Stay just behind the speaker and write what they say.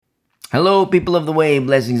Hello, people of the way,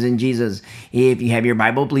 blessings in Jesus. If you have your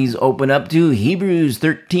Bible, please open up to Hebrews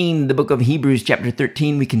 13, the book of Hebrews, chapter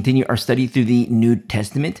 13. We continue our study through the New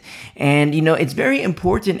Testament. And, it's very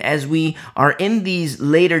important as we are in these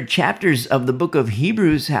later chapters of the book of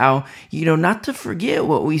Hebrews, how, not to forget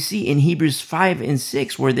what we see in Hebrews 5 and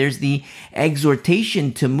 6, where there's the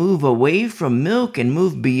exhortation to move away from milk and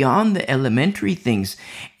move beyond the elementary things.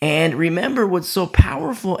 And remember, what's so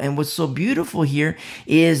powerful and what's so beautiful here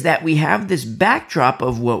is that we have this backdrop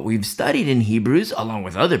of what we've studied in Hebrews, along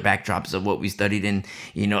with other backdrops of what we studied in,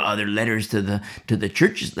 other letters to the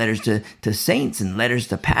churches, letters to saints, and letters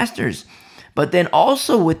to pastors. But then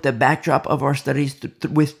also with the backdrop of our studies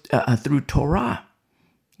through Torah.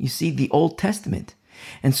 You see, the Old Testament.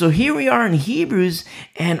 And so here we are in Hebrews,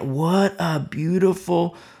 and what a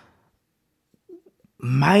beautiful,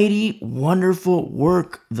 mighty, wonderful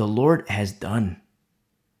work the Lord has done.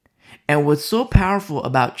 And what's so powerful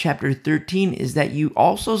about chapter 13 is that you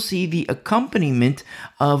also see the accompaniment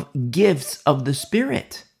of gifts of the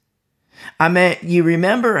Spirit. You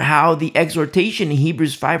remember how the exhortation in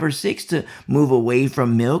Hebrews 5 or 6 to move away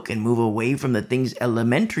from milk and move away from the things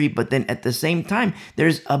elementary, but then at the same time,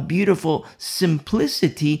 there's a beautiful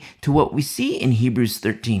simplicity to what we see in Hebrews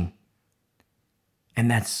 13.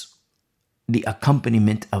 And that's the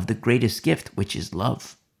accompaniment of the greatest gift, which is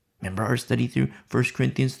love. Remember our study through 1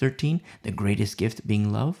 Corinthians 13, the greatest gift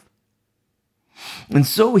being love? And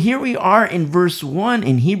so here we are in verse 1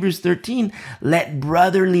 in Hebrews 13. Let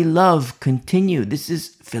brotherly love continue. This is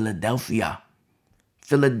Philadelphia.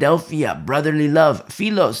 Philadelphia, brotherly love.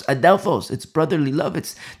 Philos, adelphos, it's brotherly love.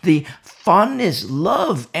 It's the fondness,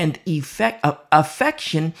 love, and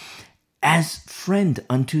affection as friend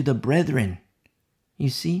unto the brethren. You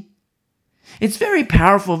see? It's very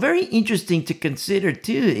powerful, very interesting to consider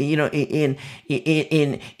too.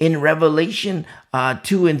 In Revelation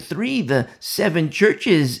 2 and 3, the 7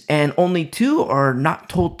 churches, and only 2 are not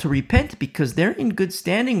told to repent because they're in good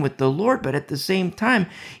standing with the Lord. But at the same time,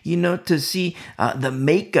 to see the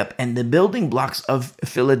makeup and the building blocks of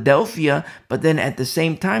Philadelphia, but then at the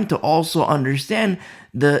same time to also understand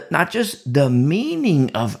not just the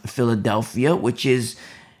meaning of Philadelphia, which is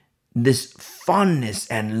this fondness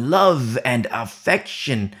and love and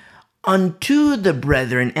affection unto the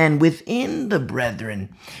brethren and within the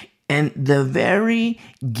brethren, and the very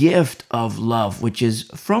gift of love, which is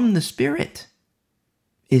from the Spirit,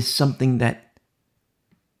 is something that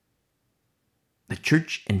the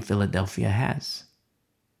church in Philadelphia has.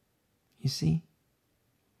 You see?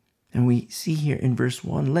 And we see here in verse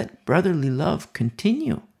 1, let brotherly love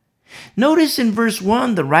continue. Notice in verse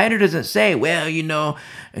 1, the writer doesn't say,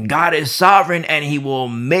 God is sovereign and he will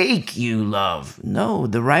make you love. No,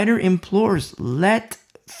 the writer implores, let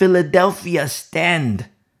Philadelphia stand.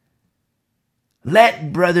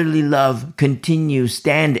 Let brotherly love continue,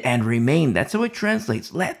 stand, and remain. That's how it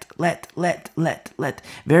translates. Let.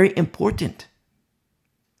 Very important.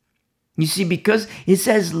 You see, because it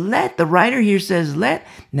says let, the writer here says let,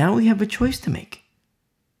 now we have a choice to make.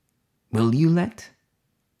 Will you let?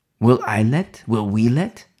 Will I let? Will we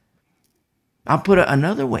let? I'll put it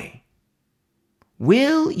another way.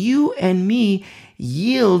 Will you and me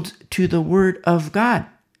yield to the word of God?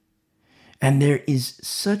 And there is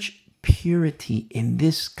such purity in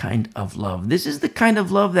this kind of love. This is the kind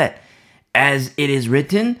of love that, as it is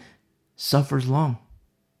written, suffers long.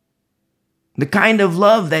 The kind of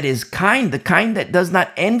love that is kind, the kind that does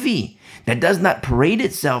not envy, that does not parade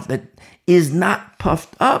itself, that is not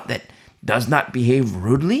puffed up, that does not behave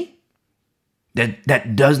rudely,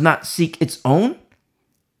 that does not seek its own,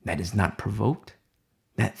 that is not provoked,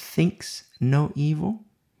 that thinks no evil,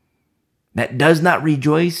 that does not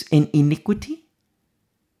rejoice in iniquity,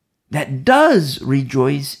 that does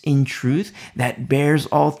rejoice in truth, that bears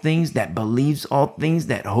all things, that believes all things,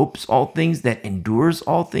 that hopes all things, that endures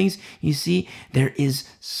all things. You see, there is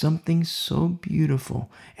something so beautiful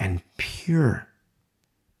and pure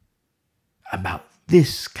about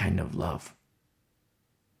this kind of love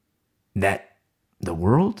that the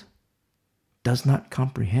world does not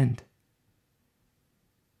comprehend.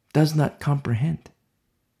 Does not comprehend.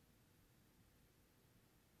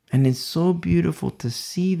 And it's so beautiful to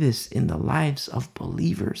see this in the lives of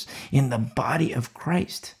believers, in the body of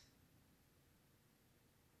Christ.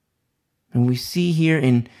 And we see here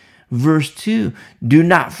in verse 2, do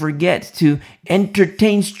not forget to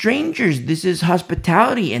entertain strangers. This is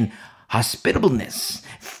hospitality and hospitableness,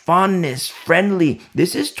 fondness, friendly.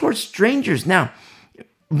 This is towards strangers. Now,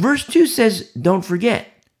 verse 2 says, don't forget.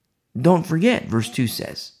 Don't forget, verse 2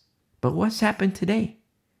 says. But what's happened today?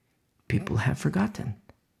 People have forgotten.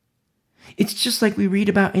 It's just like we read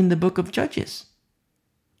about in the book of Judges.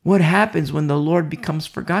 What happens when the Lord becomes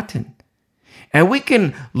forgotten? And we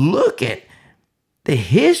can look at the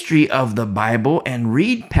history of the Bible and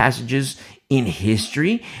read passages in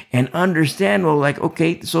history and understand, well, like,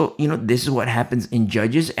 okay, so, this is what happens in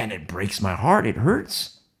Judges, and it breaks my heart. It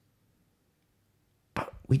hurts.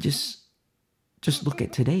 But we just look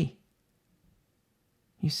at today.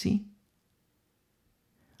 You see?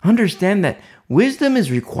 Understand that wisdom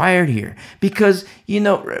is required here because,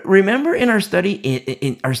 remember in our study,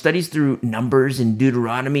 in our studies through Numbers and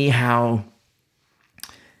Deuteronomy, how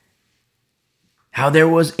there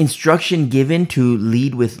was instruction given to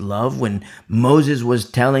lead with love when Moses was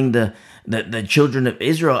telling the children of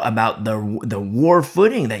Israel about the war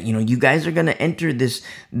footing that, you guys are going to enter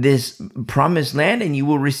this promised land and you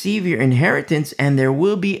will receive your inheritance and there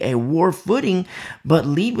will be a war footing, but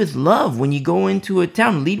lead with love. When you go into a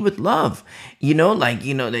town, lead with love, with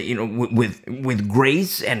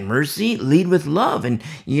grace and mercy, lead with love and,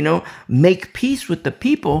 make peace with the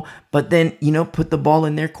people, but then, put the ball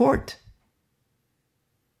in their court.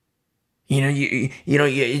 You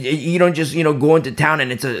don't just, go into town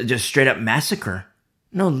and it's a just straight up massacre.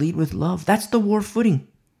 No, lead with love. That's the war footing.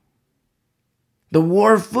 The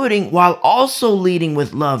war footing while also leading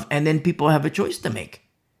with love. And then people have a choice to make.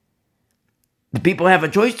 The people have a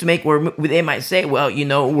choice to make where they might say, well,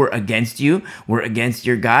 we're against you. We're against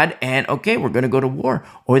your God. And okay, we're going to go to war.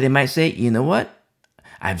 Or they might say, you know what?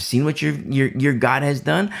 I've seen what your God has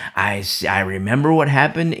done. I remember what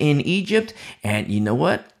happened in Egypt. And you know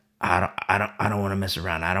what? I don't want to mess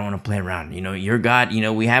around. I don't want to play around. Your God,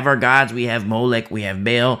 we have our gods. We have Molech, we have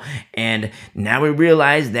Baal. And now we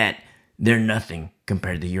realize that they're nothing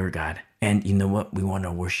compared to your God. And you know what? We want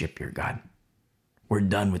to worship your God. We're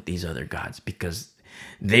done with these other gods because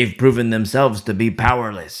they've proven themselves to be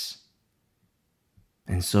powerless.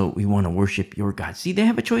 And so we want to worship your God. See, they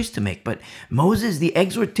have a choice to make. But Moses, the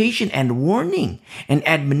exhortation and warning and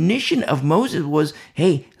admonition of Moses was,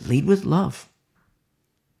 hey, lead with love.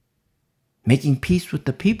 Making peace with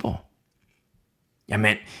the people. I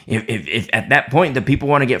mean, if at that point the people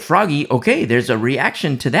want to get froggy, okay, there's a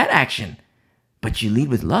reaction to that action. But you lead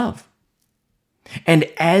with love. And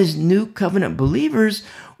as new covenant believers,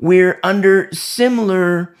 we're under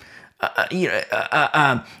similar,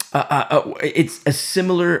 it's a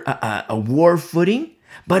similar a war footing,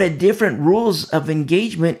 but a different rules of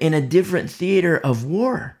engagement in a different theater of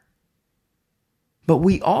war. But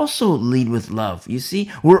we also lead with love. You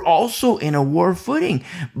see, we're also in a war footing.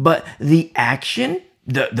 But the action,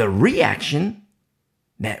 the reaction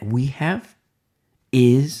that we have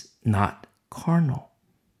is not carnal.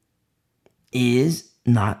 Is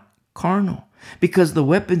not carnal. Because the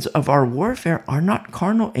weapons of our warfare are not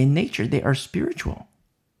carnal in nature. They are spiritual.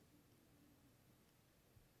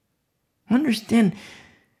 Understand.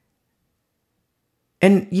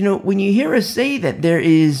 And, when you hear us say that there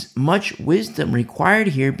is much wisdom required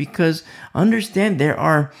here, because understand there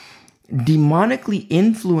are demonically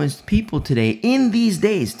influenced people today, in these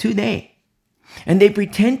days, today, and they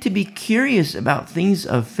pretend to be curious about things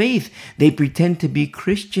of faith. They pretend to be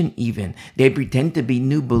Christian even. They pretend to be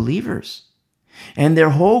new believers. And their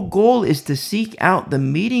whole goal is to seek out the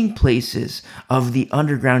meeting places of the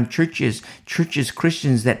underground churches,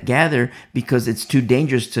 Christians that gather because it's too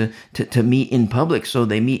dangerous to meet in public. So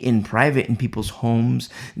they meet in private in people's homes.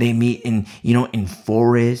 They meet in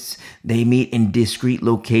forests. They meet in discreet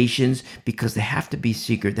locations because they have to be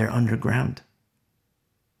secret. They're underground.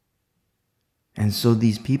 And so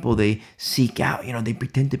these people, they seek out, they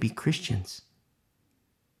pretend to be Christians.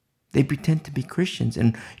 They pretend to be Christians.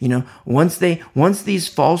 And, once these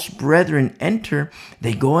false brethren enter,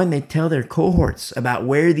 they go and they tell their cohorts about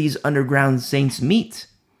where these underground saints meet.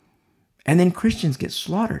 And then Christians get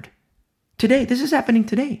slaughtered. Today, this is happening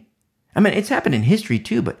today. I mean, it's happened in history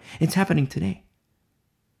too, but it's happening today.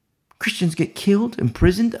 Christians get killed,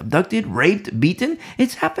 imprisoned, abducted, raped, beaten.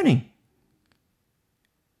 It's happening.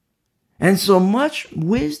 And so much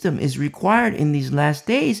wisdom is required in these last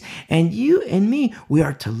days. And you and me, we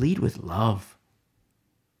are to lead with love.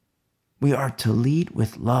 We are to lead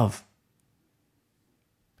with love.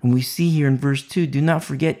 And we see here in verse 2, do not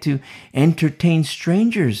forget to entertain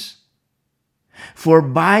strangers. For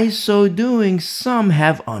by so doing, some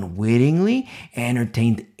have unwittingly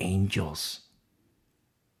entertained angels.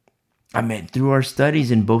 I mean, through our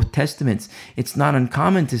studies in both testaments, it's not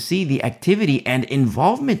uncommon to see the activity and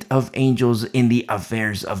involvement of angels in the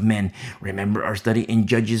affairs of men. Remember our study in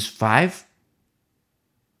Judges 5?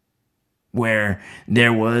 Where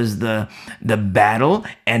there was the battle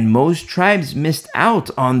and most tribes missed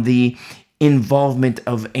out on the involvement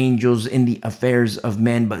of angels in the affairs of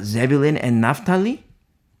men. But Zebulun and Naphtali,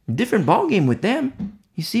 different ballgame with them.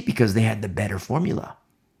 You see, because they had the better formula.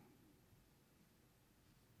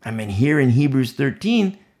 Here in Hebrews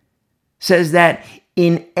 13 says that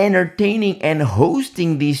in entertaining and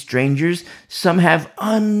hosting these strangers, some have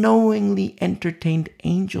unknowingly entertained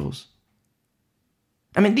angels.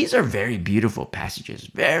 These are very beautiful passages,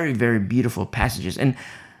 very, very beautiful passages. And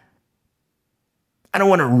I don't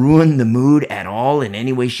want to ruin the mood at all in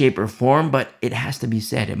any way, shape, or form, but it has to be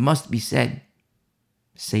said. It must be said.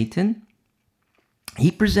 Satan,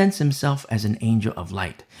 he presents himself as an angel of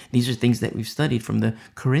light. These are things that we've studied from the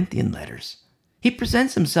Corinthian letters. He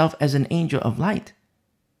presents himself as an angel of light.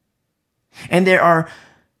 And there are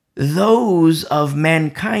those of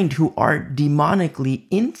mankind who are demonically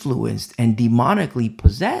influenced and demonically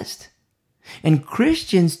possessed. And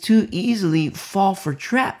Christians too easily fall for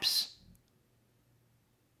traps.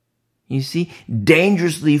 You see,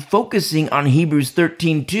 dangerously focusing on Hebrews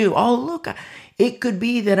 13:2. Oh, look, it could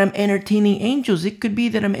be that I'm entertaining angels. It could be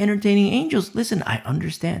that I'm entertaining angels. Listen, I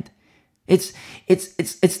understand.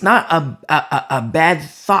 It's not a bad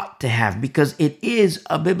thought to have, because it is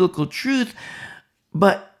a biblical truth.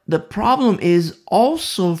 But the problem is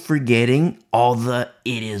also forgetting all the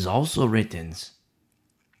 "it is also writtens."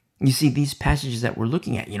 You see, these passages that we're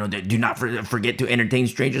looking at, do not forget to entertain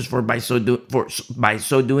strangers, for by so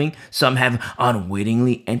doing, some have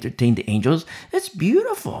unwittingly entertained the angels. That's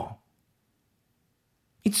beautiful.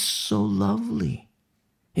 It's so lovely.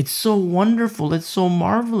 It's so wonderful. It's so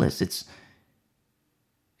marvelous. It's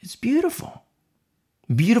beautiful.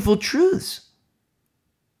 Beautiful truths.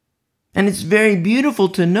 And it's very beautiful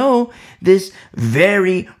to know this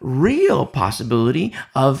very real possibility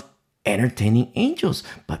of entertaining angels.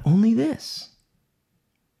 But only this: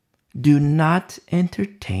 do not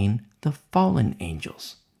entertain the fallen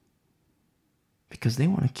angels, because they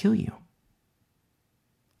want to kill you.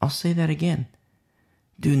 I'll say that again.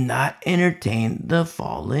 Do not entertain the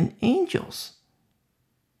fallen angels.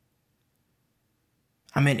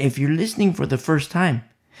 If you're listening for the first time,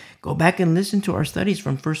 go back and listen to our studies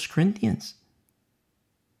from 1 Corinthians.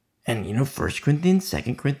 And 1 Corinthians,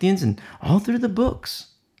 2 Corinthians, and all through the books.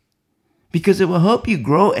 Because it will help you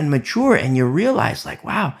grow and mature, and you realize,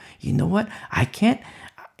 wow, you know what? I can't,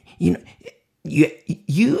 you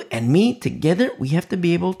and me together, we have to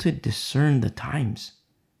be able to discern the times.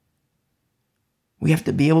 We have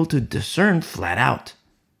to be able to discern flat out.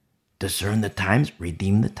 Discern the times,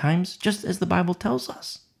 redeem the times, just as the Bible tells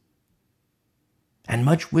us. And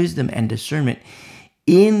much wisdom and discernment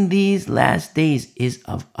in these last days is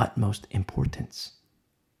of utmost importance.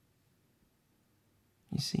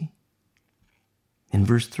 You see? In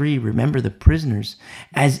verse 3, remember the prisoners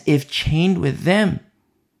as if chained with them.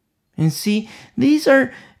 And see, these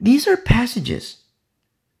are passages.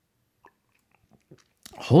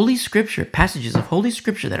 Passages of Holy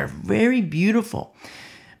Scripture that are very beautiful,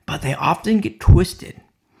 but they often get twisted.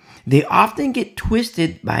 They often get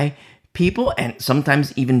twisted by people, and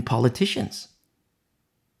sometimes even politicians.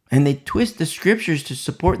 And they twist the scriptures to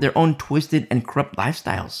support their own twisted and corrupt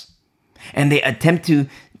lifestyles. And they attempt to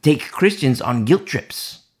take Christians on guilt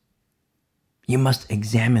trips. You must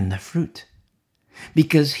examine the fruit.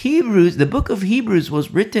 Because the book of Hebrews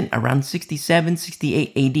was written around 67,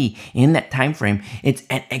 68 AD. In that time frame, it's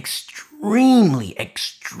an extremely,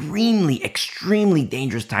 extremely, extremely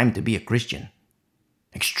dangerous time to be a Christian.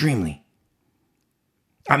 Extremely.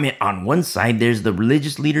 On one side, there's the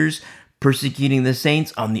religious leaders persecuting the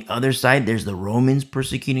saints. On the other side, there's the Romans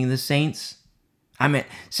persecuting the saints.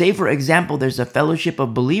 Say for example, there's a fellowship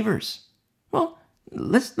of believers. Well,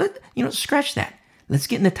 let's scratch that. Let's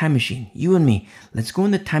get in the time machine, you and me. Let's go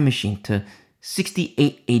in the time machine to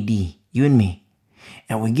 68 AD, you and me.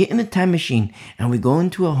 And we get in the time machine and we go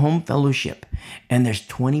into a home fellowship, and there's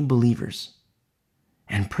 20 believers.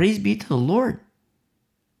 And praise be to the Lord.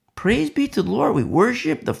 Praise be to the Lord. We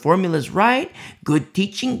worship. The formula's right. Good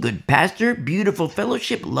teaching, good pastor, beautiful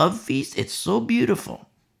fellowship, love feast. It's so beautiful.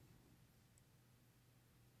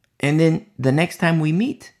 And then the next time we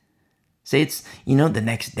meet, say it's, the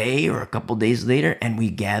next day or a couple days later, and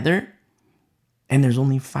we gather, and there's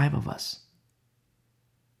only 5 of us.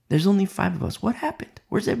 There's only 5 of us. What happened?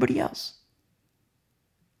 Where's everybody else?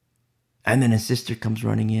 And then a sister comes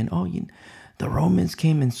running in. Oh, the Romans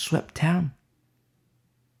came and swept town.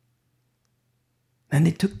 And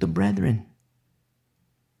they took the brethren.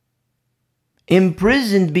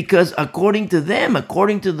 Imprisoned because according to them,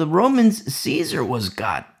 according to the Romans, Caesar was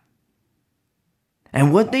God.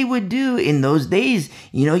 And what they would do in those days,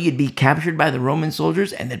 you'd be captured by the Roman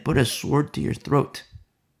soldiers and they'd put a sword to your throat.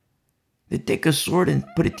 They'd take a sword and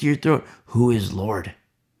put it to your throat. Who is Lord?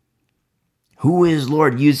 Who is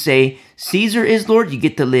Lord? You say Caesar is Lord, you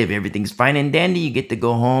get to live. Everything's fine and dandy. You get to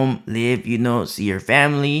go home, live, see your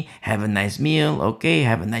family, have a nice meal. Okay,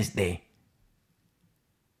 have a nice day.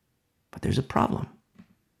 But there's a problem.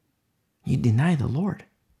 You deny the Lord.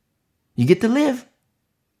 You get to live,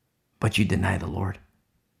 but you deny the Lord.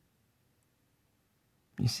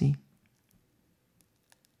 You see?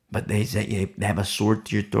 But they say they have a sword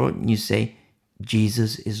to your throat and you say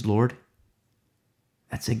Jesus is Lord.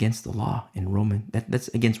 That's against the law in Roman. That's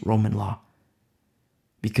against Roman law.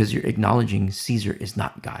 Because you're acknowledging Caesar is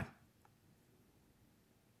not God.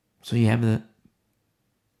 So you have the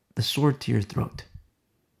sword to your throat.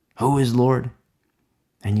 Who is Lord?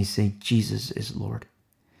 And you say Jesus is Lord.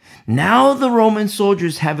 Now the Roman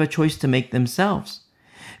soldiers have a choice to make themselves.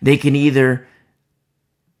 They can either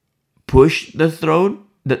push the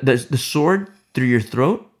sword through your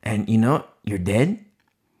throat and you're dead.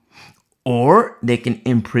 Or they can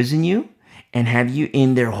imprison you and have you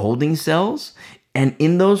in their holding cells. And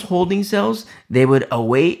in those holding cells, they would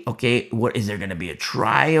await, okay, what is there going to be a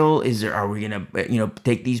trial? Are we going to,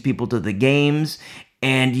 take these people to the games?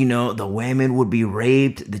 And, the women would be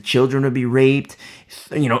raped. The children would be raped,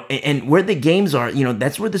 and where the games are,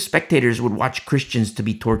 that's where the spectators would watch Christians to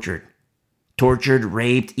be tortured,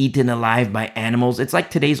 raped, eaten alive by animals. It's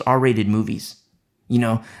like today's R-rated movies.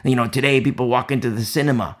 Today people walk into the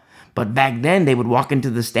cinema. But back then, they would walk into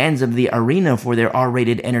the stands of the arena for their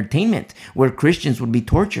R-rated entertainment, where Christians would be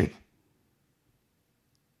tortured.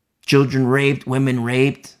 Children raped, women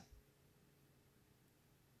raped.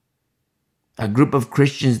 A group of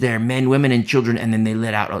Christians there, men, women, and children, and then they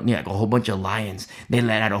let out a whole bunch of lions. They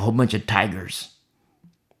let out a whole bunch of tigers.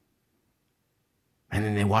 And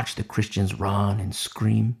then they watched the Christians run and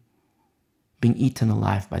scream, being eaten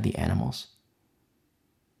alive by the animals.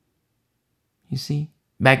 You see?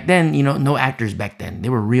 Back then, no actors back then. They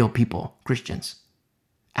were real people, Christians.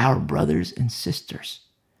 Our brothers and sisters.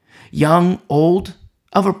 Young, old,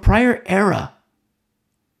 of a prior era.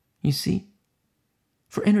 You see?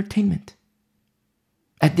 For entertainment.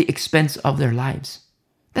 At the expense of their lives.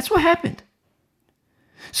 That's what happened.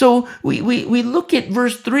 So we look at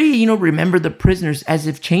verse 3, remember the prisoners as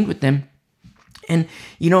if chained with them. And,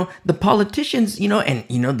 the politicians, and,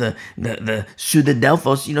 the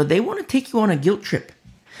pseudodelphos, they want to take you on a guilt trip.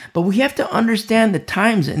 But we have to understand the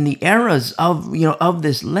times and the eras of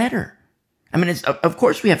this letter. I mean, of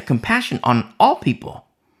course we have compassion on all people.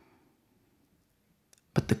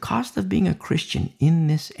 But the cost of being a Christian in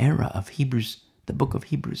this era of Hebrews, the book of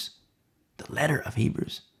Hebrews, the letter of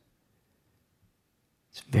Hebrews,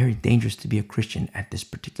 it's very dangerous to be a Christian at this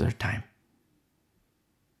particular time.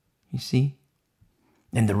 You see?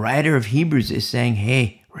 And the writer of Hebrews is saying,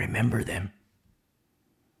 hey, remember them.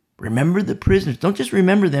 Remember the prisoners. Don't just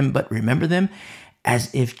remember them, but remember them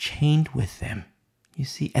as if chained with them. You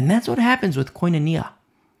see? And that's what happens with koinonia.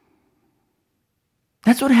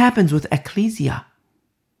 That's what happens with ecclesia.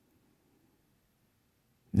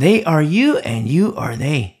 They are you and you are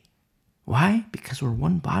they. Why? Because we're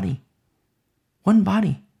one body. One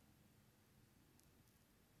body.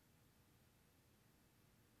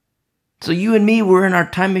 So you and me were in our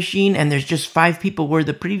time machine and there's just 5 people, where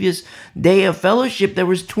the previous day of fellowship there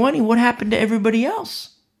was 20. What happened to everybody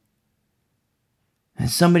else?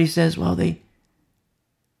 And somebody says, well,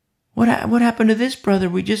 what happened to this brother?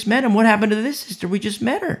 We just met him. What happened to this sister? We just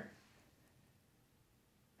met her.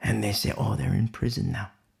 And they say, oh, they're in prison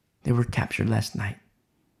now. They were captured last night.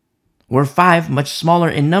 We're 5, much smaller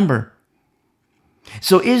in number.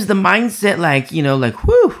 So is the mindset like,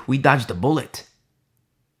 whew, we dodged a bullet.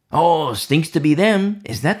 Oh, stinks to be them.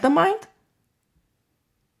 Is that the mind?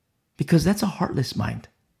 Because that's a heartless mind.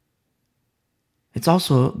 It's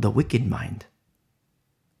also the wicked mind.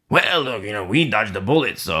 Well, look, we dodged a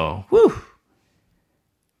bullet, so whew.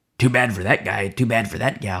 Too bad for that guy, too bad for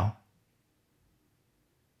that gal.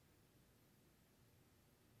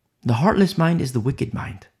 The heartless mind is the wicked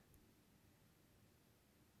mind.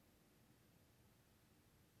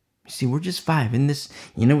 See, we're just 5 in this,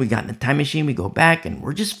 we got in the time machine, we go back, and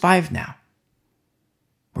we're just 5 now.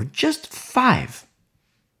 We're just 5.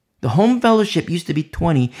 The home fellowship used to be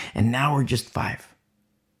 20, and now we're just 5.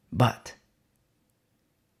 But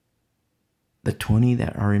the 20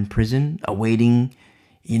 that are in prison, awaiting,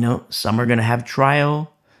 some are going to have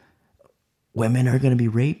trial. Women are going to be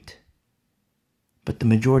raped. But the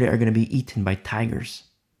majority are going to be eaten by tigers.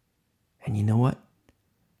 And you know what?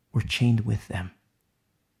 We're chained with them.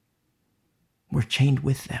 We're chained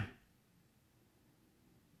with them.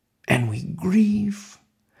 And we grieve.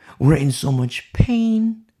 We're in so much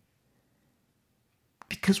pain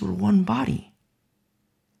because we're one body.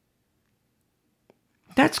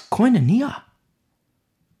 That's koinonia.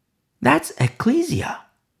 That's ecclesia.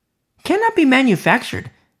 Cannot be manufactured.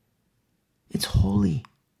 It's holy.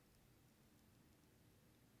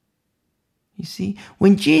 You see,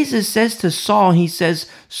 when Jesus says to Saul, he says,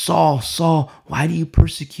 Saul, Saul, why do you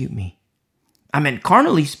persecute me? I mean,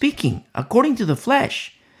 carnally speaking, according to the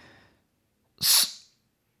flesh,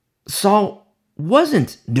 Saul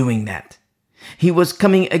wasn't doing that. He was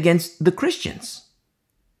coming against the Christians.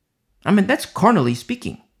 I mean, that's carnally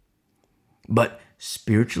speaking. But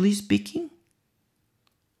spiritually speaking,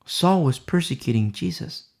 Saul was persecuting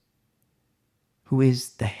Jesus, who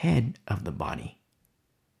is the head of the body.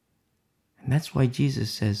 And that's why Jesus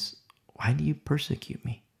says, why do you persecute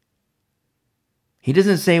me? He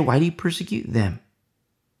doesn't say, why do you persecute them?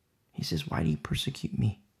 He says, why do you persecute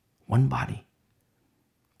me? One body.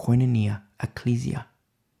 Koinonia, ecclesia.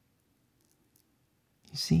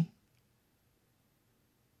 You see?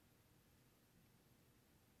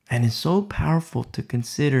 And it's so powerful to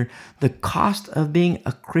consider the cost of being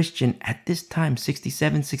a Christian at this time,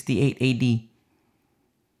 67, 68 AD.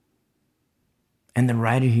 And the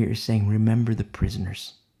writer here is saying, remember the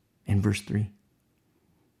prisoners in verse 3.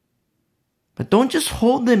 But don't just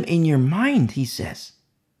hold them in your mind, he says.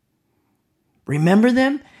 Remember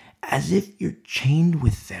them as if you're chained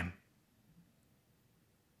with them.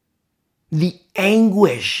 The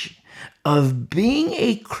anguish of being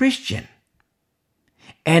a Christian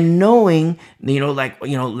and knowing,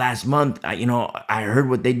 last month, I heard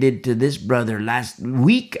what they did to this brother. Last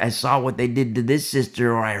week, I saw what they did to this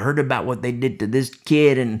sister, or I heard about what they did to this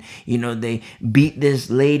kid. And, they beat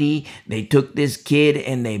this lady. They took this kid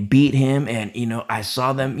and they beat him. And, I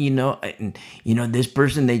saw them, this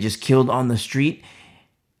person they just killed on the street.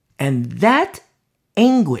 And that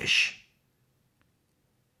anguish,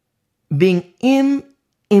 being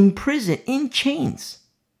in prison, in chains,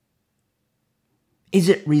 is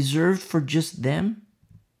it reserved for just them?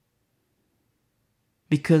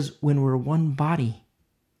 Because when we're one body,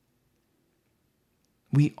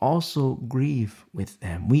 we also grieve with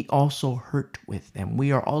them. We also hurt with them.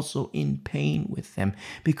 We are also in pain with them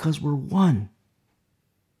because we're one.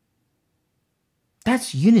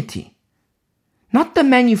 That's unity. Not the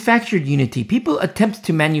manufactured unity. People attempt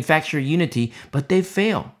to manufacture unity, but they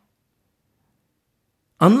fail.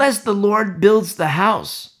 Unless the Lord builds the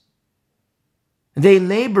house, they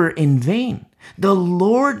labor in vain. The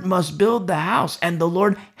Lord must build the house, and the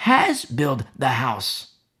Lord has built the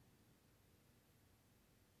house.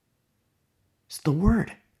 It's the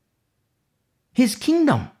word. His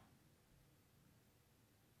kingdom.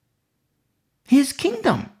 His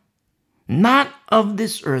kingdom. Not of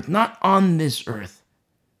this earth, not on this earth.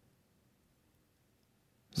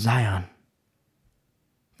 Zion,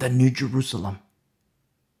 the New Jerusalem.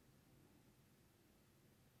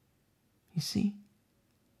 You see?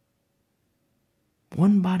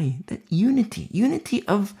 One body, that unity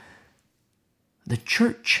of the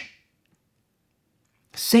church.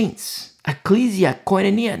 Saints, ecclesia,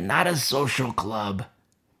 koinonia, not a social club.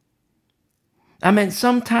 I mean,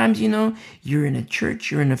 sometimes, you're in a church,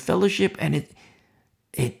 you're in a fellowship, and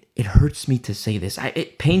it hurts me to say this.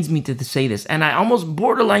 It pains me to say this, and I almost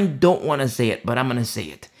borderline don't want to say it, but I'm going to say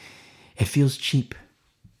it. It feels cheap.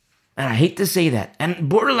 And I hate to say that, and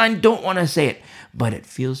borderline don't want to say it, but it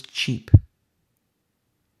feels cheap.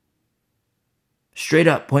 Straight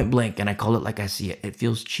up, point blank, and I call it like I see it. It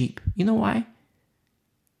feels cheap. You know why?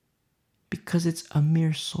 Because it's a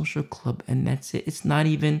mere social club, and that's it. It's not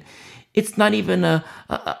even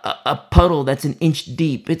a puddle that's an inch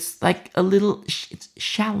deep. It's like it's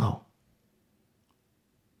shallow.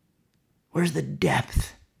 Where's the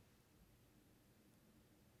depth?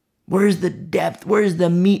 Where's the depth? Where's the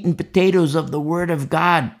meat and potatoes of the Word of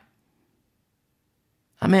God?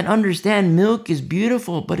 I mean, understand, milk is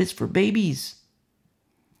beautiful, but it's for babies.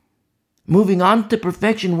 Moving on to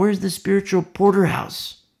perfection, where's the spiritual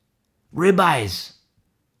porterhouse? Ribeyes.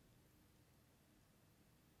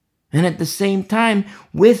 And at the same time,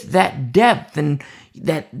 with that depth, and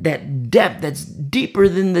that depth that's deeper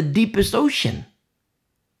than the deepest ocean,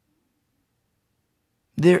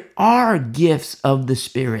 there are gifts of the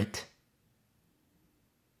Spirit.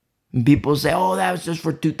 And people say, oh, that was just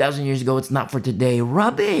for 2,000 years ago. It's not for today.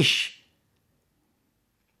 Rubbish.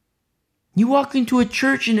 You walk into a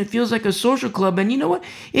church and it feels like a social club. And you know what?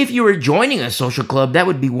 If you were joining a social club, that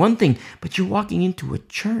would be one thing. But you're walking into a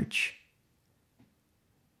church.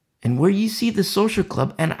 And where you see the social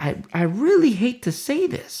club, and I really hate to say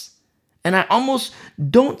this, and I almost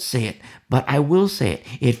don't say it, but I will say it.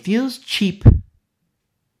 It feels cheap.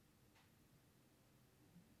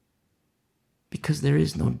 Because there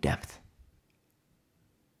is no depth.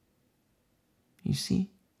 You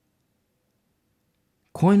see?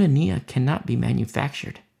 Koinonia cannot be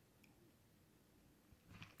manufactured.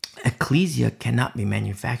 Ecclesia cannot be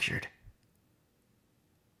manufactured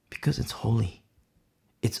because it's holy.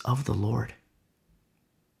 It's of the Lord.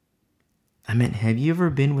 I mean, have you ever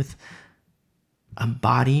been with a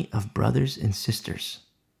body of brothers and sisters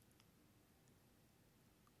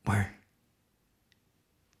where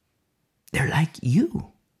they're like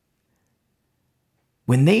you?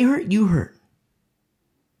 When they hurt, you hurt.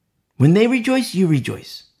 When they rejoice, you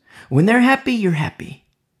rejoice. When they're happy, you're happy.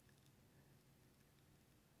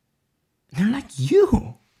 They're like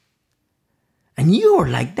you. And you are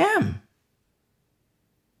like them.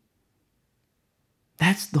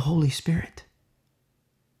 That's the Holy Spirit.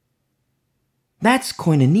 That's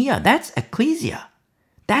koinonia. That's ecclesia.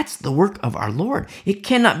 That's the work of our Lord. It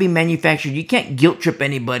cannot be manufactured. You can't guilt trip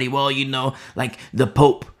anybody. Well, like the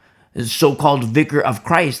Pope, the so-called vicar of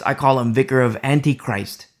Christ. I call him vicar of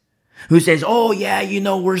Antichrist. Who says, oh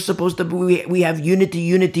yeah, we're supposed to be, we have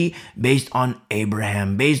unity based on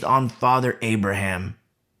Abraham, based on Father Abraham.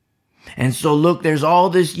 And so look, there's all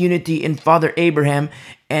this unity in Father Abraham,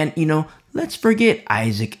 and let's forget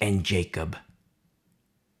Isaac and Jacob.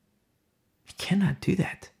 He cannot do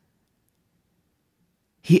that.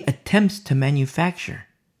 He attempts to manufacture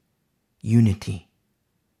unity.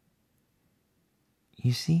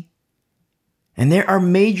 You see? And there are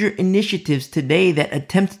major initiatives today that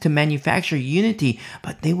attempt to manufacture unity,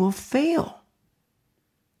 but they will fail.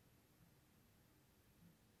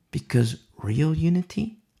 Because real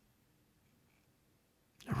unity,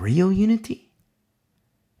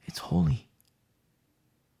 it's holy.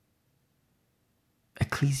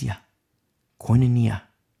 Ecclesia, koinonia,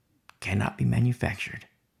 cannot be manufactured.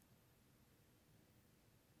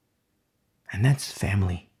 And that's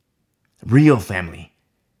family, real family.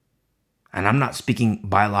 And I'm not speaking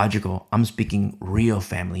biological, I'm speaking real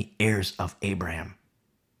family, heirs of Abraham.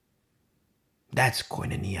 That's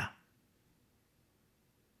koinonia.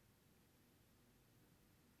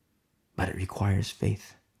 But it requires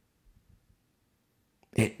faith.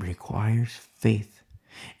 It requires faith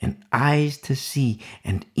and eyes to see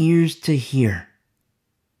and ears to hear.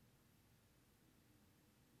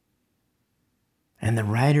 And the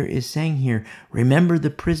writer is saying here, remember the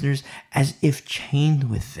prisoners as if chained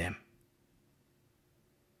with them.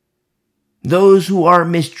 Those who are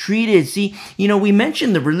mistreated. See, we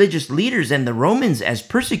mentioned the religious leaders and the Romans as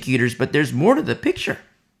persecutors, but there's more to the picture.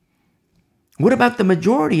 What about the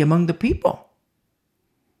majority among the people?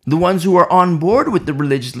 The ones who are on board with the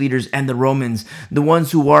religious leaders and the Romans, the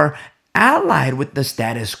ones who are allied with the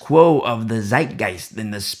status quo of the zeitgeist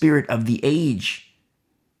and the spirit of the age,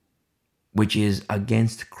 which is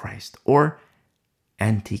against Christ or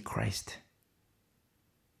antichrist.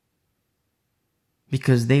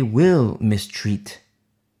 Because they will mistreat.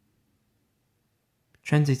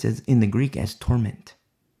 Translates as in the Greek as torment.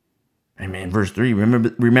 In verse 3,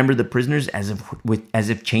 remember the prisoners as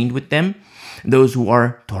if chained with them, those who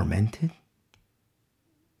are tormented.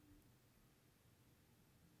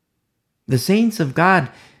 The saints of God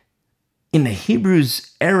in the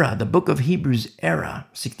Hebrews era, the book of Hebrews era,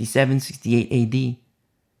 67, 68 AD,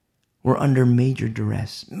 were under major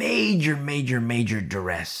duress. Major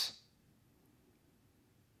duress.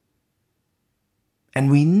 And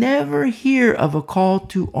we never hear of a call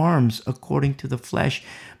to arms according to the flesh,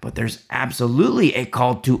 but there's absolutely a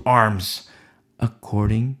call to arms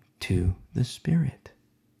according to the Spirit.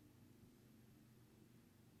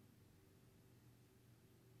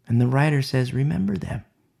 And the writer says, remember them.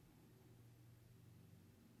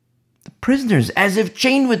 The prisoners, as if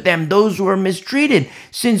chained with them, those who are mistreated,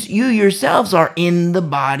 since you yourselves are in the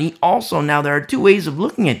body also. Now, there are two ways of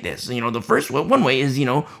looking at this. The first one way is,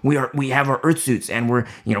 we have our earth suits and we're,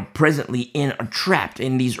 presently trapped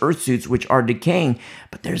in these earth suits which are decaying.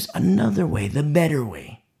 But there's another way, the better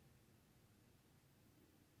way,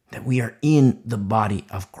 that we are in the body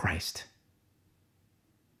of Christ.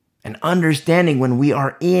 And understanding when we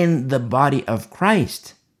are in the body of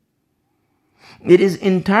Christ, it is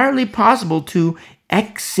entirely possible to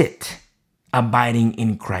exit abiding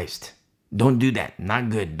in Christ. Don't do that. Not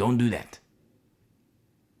good. Don't do that.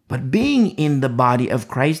 But being in the body of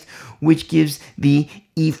Christ, which gives the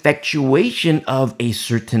effectuation of a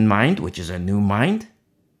certain mind, which is a new mind,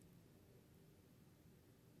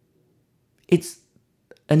 it's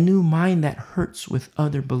a new mind that hurts with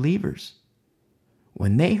other believers.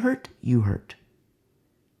 When they hurt, you hurt.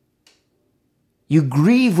 You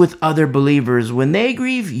grieve with other believers. When they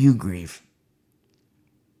grieve, you grieve.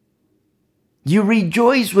 You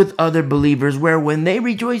rejoice with other believers, where when they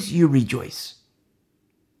rejoice, you rejoice.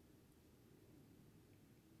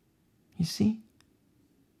 You see?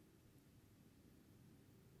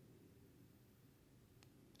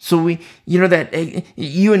 So that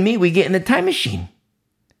you and me, we get in the time machine.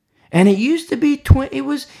 And it used to be it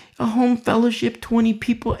was a home fellowship, 20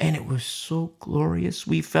 people, and it was so glorious.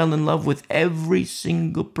 We fell in love with every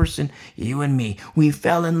single person, you and me. We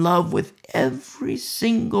fell in love with every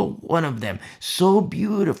single one of them. So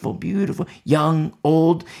beautiful, beautiful. Young,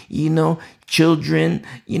 old, children,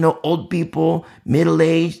 old people,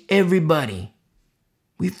 middle-aged, everybody.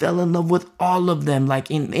 We fell in love with all of them. Like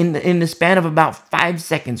in the span of about 5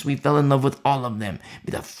 seconds, we fell in love with all of them.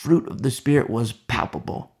 The fruit of the Spirit was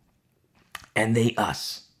palpable. And they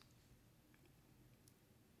us.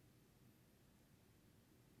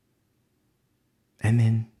 And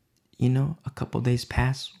then, a couple days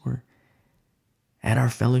pass. We're at our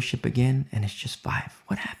fellowship again, and it's just 5.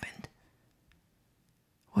 What happened?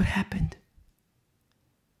 What happened?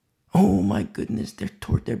 Oh my goodness, they're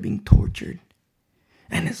being tortured.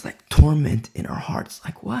 And it's like torment in our hearts.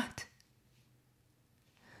 Like what?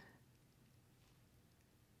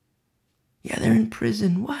 Yeah, they're in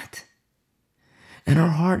prison. What? And our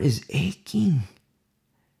heart is aching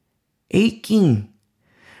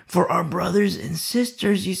for our brothers and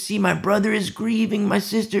sisters. You see, my brother is grieving, my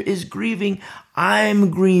sister is grieving,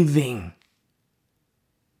 I'm grieving.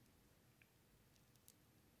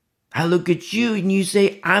 I look at you and you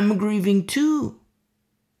say, I'm grieving too.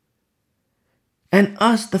 And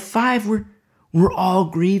us, the 5, we're all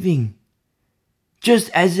grieving.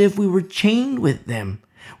 Just as if we were chained with them.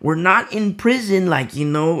 We're not in prison like,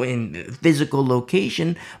 in physical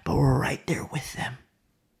location, but we're right there with them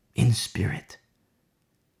in spirit.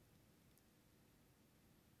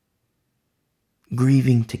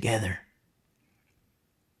 Grieving together.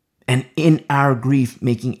 And in our grief,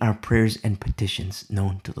 making our prayers and petitions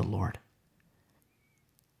known to the Lord.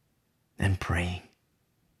 And praying.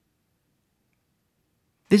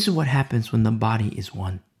 This is what happens when the body is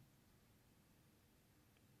one.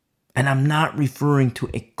 And I'm not referring to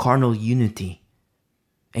a carnal unity,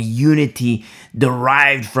 a unity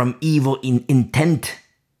derived from evil intent.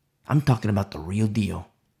 I'm talking about the real deal,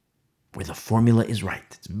 where the formula is right.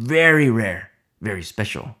 It's very rare, very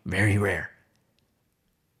special, very rare.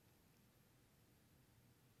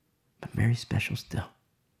 But very special still.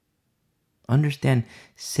 Understand,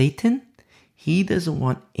 Satan, he doesn't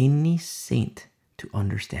want any saint to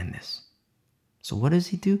understand this. So what does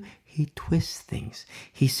he do? He twists things.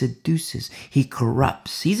 He seduces. He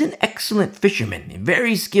corrupts. He's an excellent fisherman,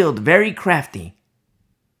 very skilled, very crafty.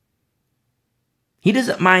 He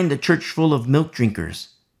doesn't mind the church full of milk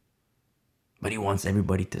drinkers, but he wants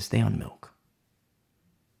everybody to stay on milk.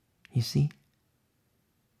 You see?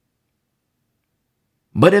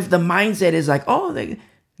 But if the mindset is like, oh,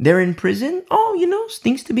 they're in prison,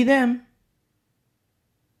 stinks to be them.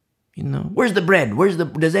 Where's the bread?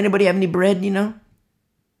 Does anybody have any bread,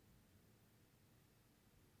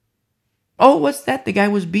 Oh, what's that? The guy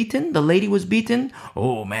was beaten? The lady was beaten?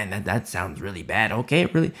 Oh man, that sounds really bad. Okay,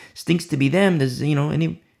 it really stinks to be them. Is there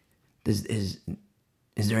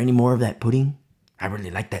any more of that pudding? I really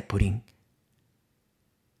like that pudding.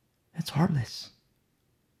 That's heartless.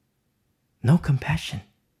 No compassion.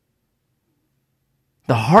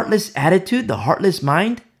 The heartless attitude, the heartless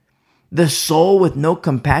mind, the soul with no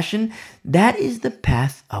compassion, that is the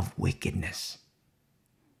path of wickedness.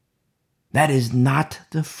 That is not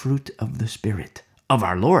the fruit of the Spirit of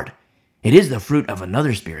our Lord. It is the fruit of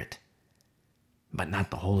another Spirit, but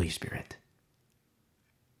not the Holy Spirit.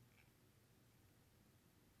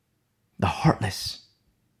 The heartless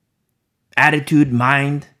attitude,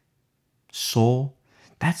 mind, soul,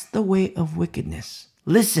 that's the way of wickedness.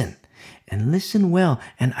 Listen, and listen well,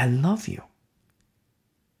 and I love you.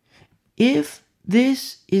 If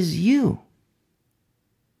this is you,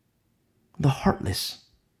 the heartless,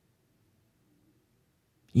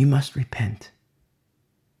 you must repent.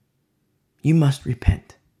 You must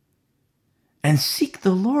repent. And seek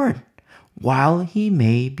the Lord while he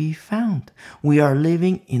may be found. We are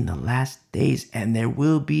living in the last days, and there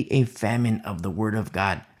will be a famine of the word of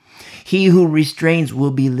God. He who restrains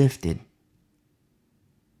will be lifted.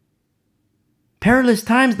 Perilous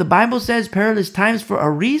times, the Bible says perilous times for a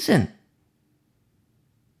reason.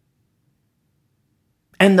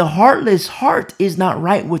 And the heartless heart is not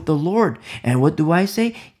right with the Lord. And what do I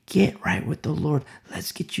say? Get right with the Lord.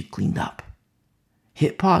 Let's get you cleaned up.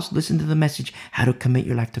 Hit pause, listen to the message, how to commit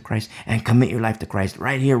your life to Christ, and commit your life to Christ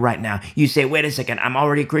right here, right now. You say, wait a second, I'm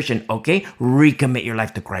already a Christian. Okay, recommit your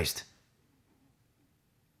life to Christ.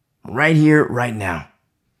 Right here, right now.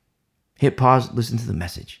 Hit pause, listen to the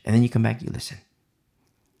message, and then you come back, you listen.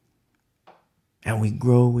 And we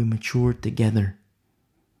grow, we mature together.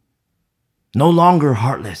 No longer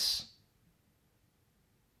heartless.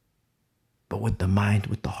 but with the mind,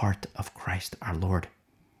 with the heart of Christ our Lord,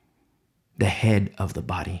 the head of the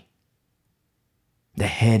body, the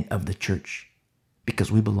head of the church,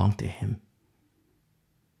 because we belong to him.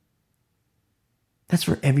 That's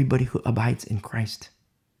for everybody who abides in Christ.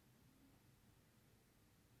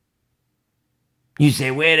 You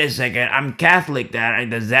say, wait a second, I'm Catholic.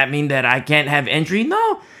 Does that mean that I can't have entry?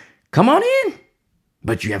 No, come on in.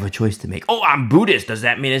 But you have a choice to make. Oh, I'm Buddhist. Does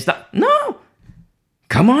that mean it's not? No,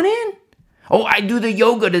 come on in. Oh, I do the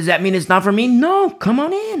yoga. Does that mean it's not for me? No, come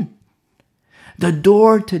on in. The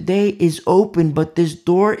door today is open, but this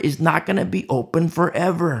door is not going to be open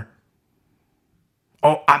forever.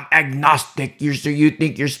 Oh, I'm agnostic. You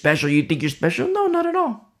think you're special? You think you're special? No, not at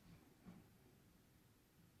all.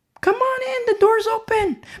 Come on in. The door's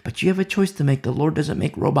open. But you have a choice to make. The Lord doesn't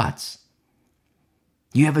make robots.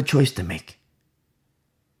 You have a choice to make.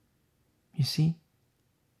 You see?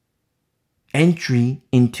 Entry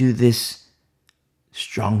into this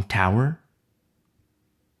strong tower,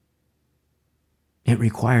 it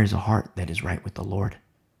requires a heart that is right with the Lord,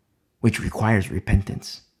 which requires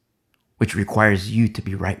repentance, which requires you to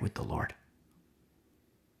be right with the Lord.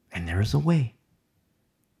 And there is a way.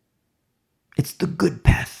 It's the good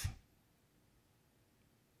path,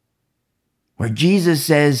 where Jesus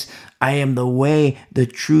says, I am the way, the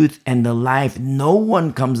truth, and the life. No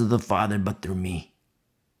one comes to the Father but through me.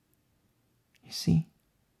 You see?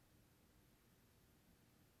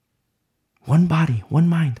 One body, one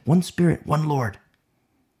mind, one spirit, one Lord.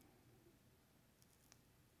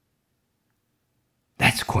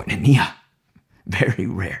 That's koinonia. Very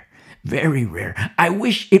rare. Very rare. I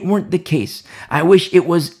wish it weren't the case. I wish it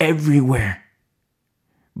was everywhere.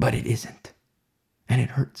 But it isn't. And it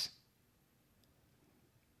hurts.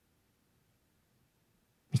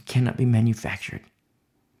 It cannot be manufactured.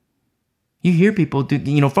 You hear people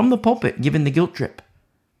from the pulpit giving the guilt trip.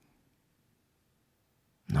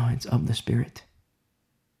 No, it's of the Spirit.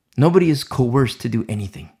 Nobody is coerced to do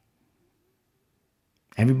anything.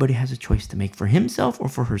 Everybody has a choice to make for himself or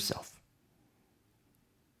for herself.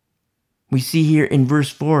 We see here in verse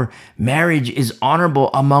 4, marriage is honorable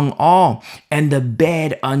among all, and the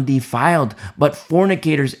bed undefiled, but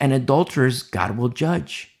fornicators and adulterers God will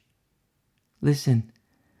judge. Listen,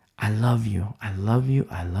 I love you, I love you,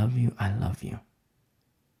 I love you, I love you.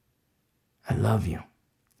 I love you.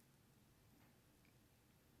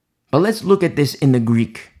 But let's look at this in the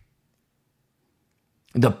Greek.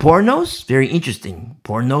 The pornos, very interesting.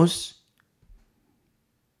 Pornos,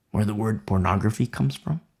 where the word pornography comes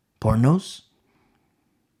from. Pornos.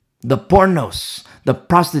 The pornos, the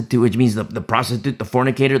prostitute, which means the prostitute, the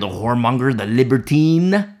fornicator, the whoremonger, the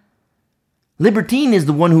libertine. Libertine is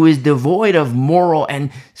the one who is devoid of moral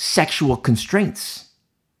and sexual constraints.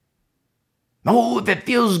 Oh, if it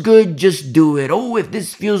feels good, just do it. Oh, if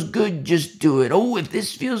this feels good, just do it. Oh, if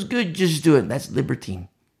this feels good, just do it. That's libertine.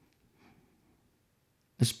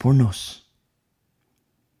 That's pornos.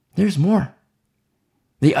 There's more.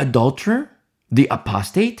 The adulterer, the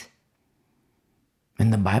apostate.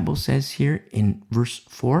 And the Bible says here in verse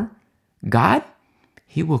 4, God,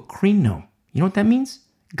 he will krino. You know what that means?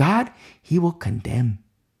 God, he will condemn.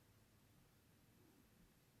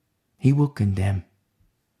 He will condemn.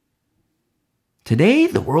 Today,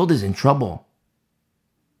 the world is in trouble.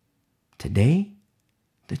 Today,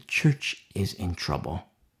 the church is in trouble.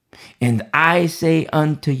 And I say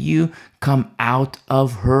unto you, come out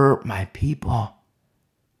of her, my people.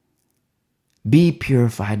 Be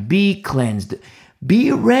purified, be cleansed,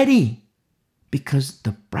 be ready, because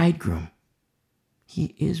the bridegroom,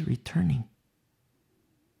 he is returning.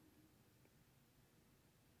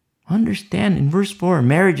 Understand in verse 4,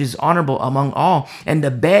 marriage is honorable among all, and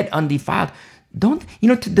the bed undefiled.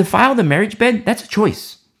 To defile the marriage bed, that's a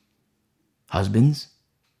choice. Husbands,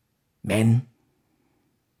 men.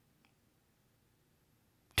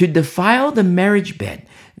 To defile the marriage bed,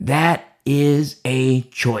 that is a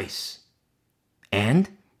choice. And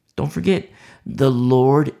don't forget, the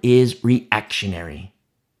Lord is reactionary.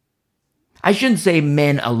 I shouldn't say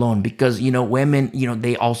men alone because, women,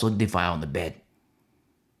 they also defile the bed.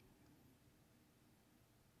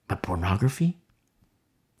 But pornography,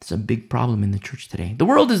 it's a big problem in the church today. The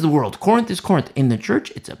world is the world. Corinth is Corinth. In the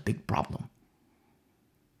church, it's a big problem.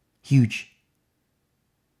 Huge.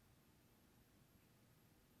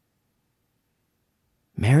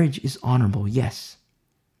 Marriage is honorable, yes.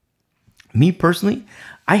 Me personally,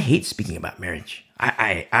 I hate speaking about marriage.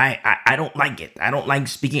 I don't like it. I don't like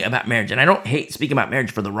speaking about marriage. And I don't hate speaking about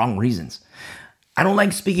marriage for the wrong reasons. I don't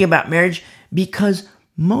like speaking about marriage because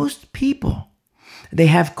most people, they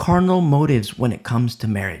have carnal motives when it comes to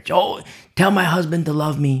marriage. Oh, tell my husband to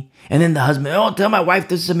love me. And then the husband, oh, tell my wife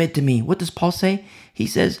to submit to me. What does Paul say? He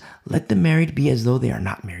says, let the married be as though they are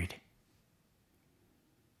not married.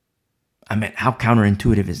 I mean, how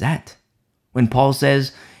counterintuitive is that? When Paul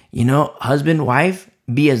says, husband, wife,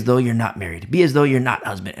 be as though you're not married. Be as though you're not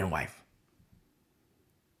husband and wife.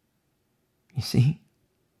 You see?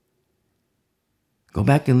 Go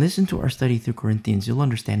back and listen to our study through Corinthians. You'll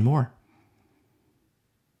understand more.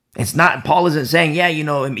 It's not, Paul isn't saying,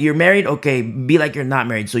 you're married. Okay, be like you're not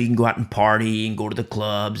married so you can go out and party and go to the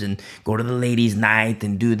clubs and go to the ladies' night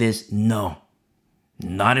and do this. No,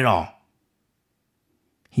 not at all.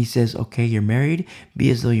 He says, okay, you're married. Be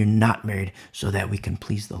as though you're not married so that we can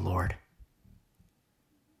please the Lord.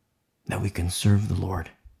 That we can serve the Lord.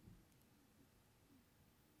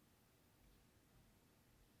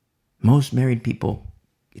 Most married people,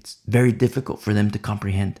 it's very difficult for them to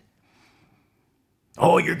comprehend.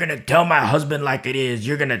 Oh, you're gonna tell my husband like it is.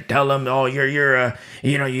 You're gonna tell him, oh, you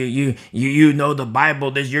know the Bible.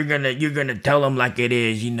 This you're gonna tell him like it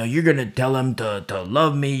is. You're gonna tell him to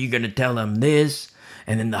love me. You're gonna tell him this,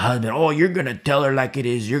 and then the husband, oh, you're gonna tell her like it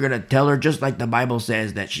is. You're gonna tell her just like the Bible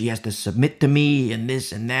says that she has to submit to me and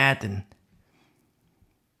this and that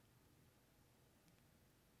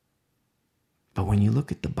But when you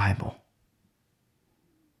look at the Bible,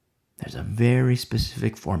 there's a very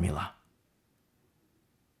specific formula.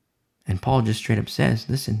 And Paul just straight up says,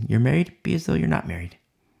 listen, you're married, be as though you're not married.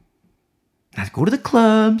 Now go to the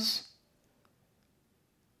clubs.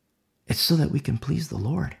 It's so that we can please the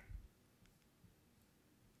Lord.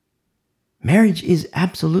 Marriage is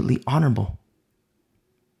absolutely honorable.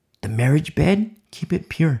 The marriage bed, keep it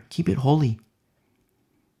pure, keep it holy.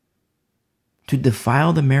 To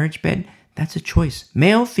defile the marriage bed, that's a choice.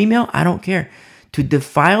 Male, female, I don't care. To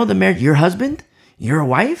defile the marriage, your husband, your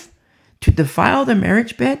wife, to defile the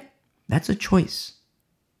marriage bed, that's a choice.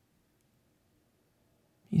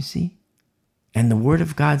 You see? And the word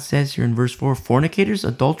of God says here in verse 4, fornicators,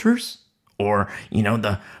 adulterers, or,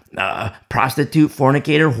 the prostitute,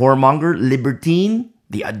 fornicator, whoremonger, libertine,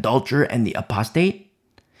 the adulterer, and the apostate,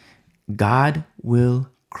 God will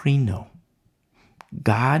krino.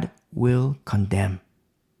 God will condemn.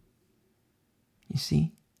 You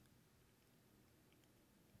see?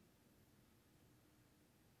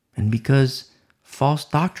 And because false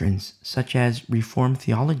doctrines such as Reformed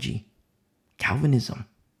theology, Calvinism.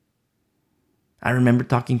 I remember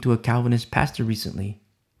talking to a Calvinist pastor recently.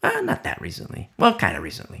 Not that recently. Well, kind of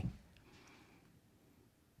recently.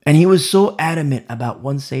 And he was so adamant about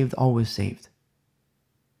once saved, always saved.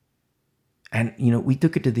 And, we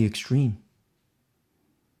took it to the extreme.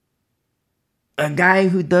 A guy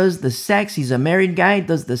who does the sex, he's a married guy,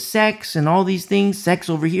 does the sex and all these things, sex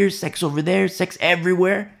over here, sex over there, sex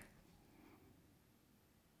everywhere.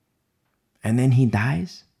 And then he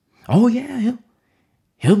dies. Oh yeah,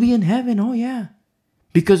 he'll be in heaven. Oh yeah.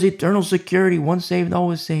 Because eternal security, once saved,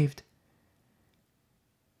 always saved.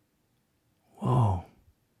 Whoa.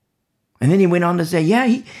 And then he went on to say,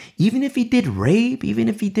 even if he did rape,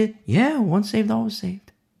 once saved, always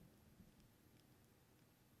saved.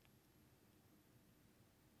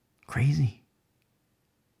 Crazy.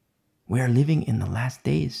 We are living in the last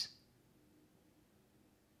days.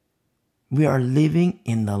 We are living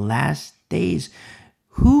in the last days.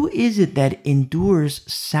 Who is it that endures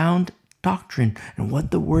sound doctrine and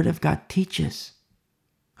what the Word of God teaches?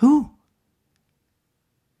 Who?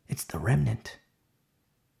 It's the remnant.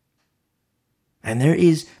 And there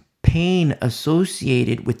is pain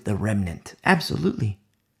associated with the remnant. Absolutely.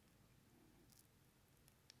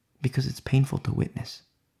 Because it's painful to witness.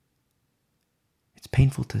 It's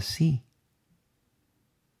painful to see.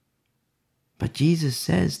 But Jesus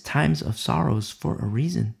says times of sorrows for a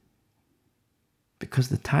reason. Because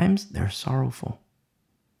the times, they're sorrowful.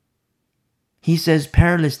 He says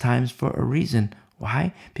perilous times for a reason.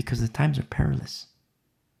 Why? Because the times are perilous.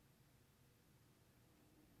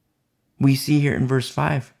 We see here in verse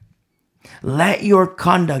 5. Let your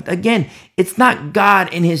conduct, again, it's not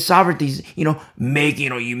God in his sovereignty,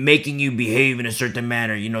 making you behave in a certain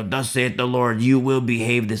manner. Thus saith the Lord, you will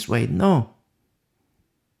behave this way. No.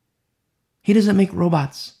 He doesn't make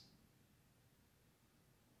robots.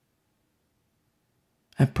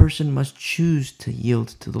 A person must choose to yield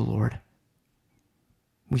to the Lord.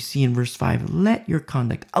 We see in verse 5, let your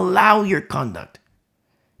conduct, allow your conduct.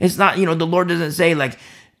 It's not, the Lord doesn't say like,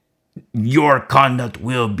 your conduct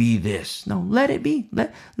will be this. No, let it be.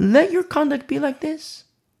 Let your conduct be like this.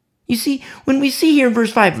 You see, when we see here in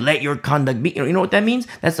verse 5, let your conduct be, you know what that means?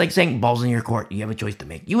 That's like saying balls in your court. You have a choice to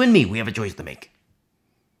make. You and me, we have a choice to make.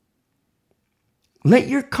 Let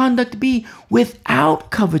your conduct be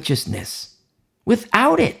without covetousness.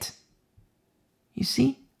 Without it. You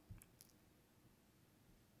see?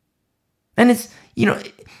 And it's,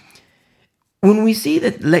 when we see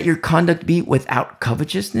that let your conduct be without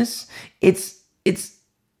covetousness, it's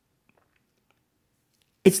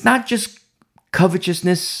not just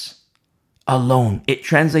covetousness alone. It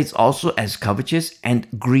translates also as covetous and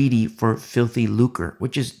greedy for filthy lucre,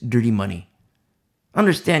 which is dirty money.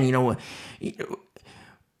 Understand,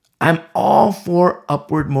 I'm all for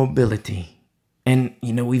upward mobility. And,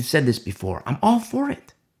 we've said this before. I'm all for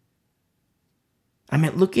it. I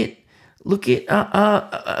mean, look at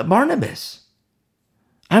Barnabas.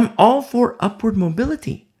 I'm all for upward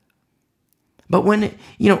mobility. But when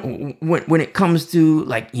it comes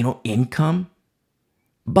to income,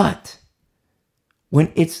 but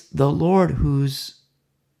when it's the Lord who's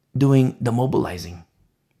doing the mobilizing,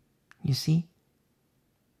 you see?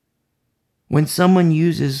 When someone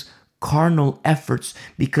uses carnal efforts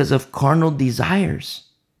because of carnal desires,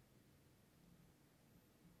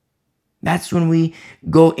 that's when we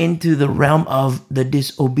go into the realm of the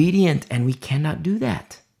disobedient, and we cannot do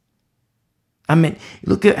that. I mean,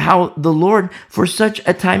 look at how the Lord, for such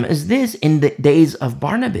a time as this, in the days of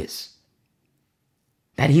Barnabas,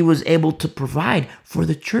 that he was able to provide for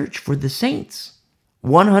the church, for the saints,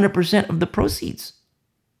 100% of the proceeds,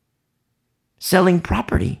 selling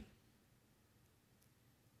property.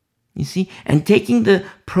 You see, and taking the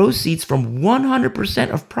proceeds from 100%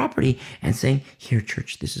 of property and saying, here,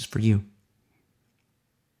 church, this is for you.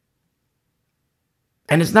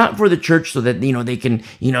 And it's not for the church so that, they can,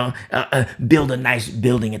 build a nice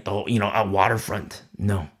building at the, a waterfront.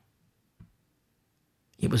 No.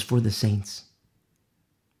 It was for the saints.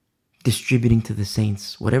 Distributing to the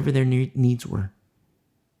saints, whatever their needs were.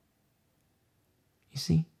 You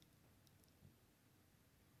see?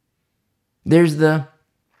 There's the,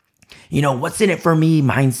 what's in it for me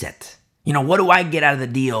mindset. What do I get out of the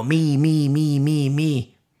deal? Me, me, me, me,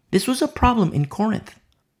 me. This was a problem in Corinth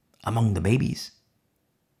among the babies.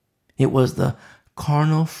 It was the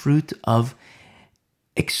carnal fruit of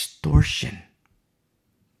extortion.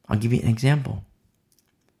 I'll give you an example.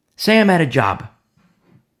 Say I'm at a job.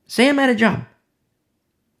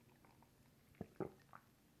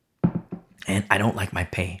 And I don't like my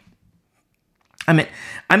pay. I mean,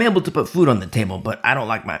 I'm able to put food on the table, but I don't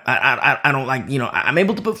like I'm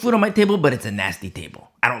able to put food on my table, but it's a nasty table.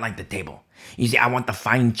 I don't like the table. You see, I want the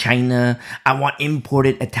fine china. I want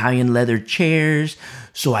imported Italian leather chairs.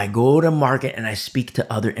 So I go to market and I speak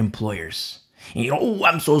to other employers. And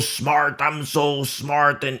I'm so smart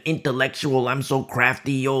and intellectual. I'm so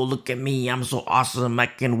crafty. Look at me. I'm so awesome. I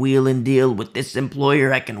can wheel and deal with this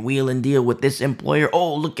employer. I can wheel and deal with this employer.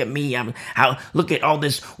 Look at me. Look at all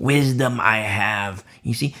this wisdom I have.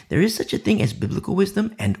 You see, there is such a thing as biblical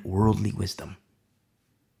wisdom and worldly wisdom.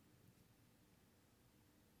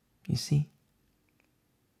 You see?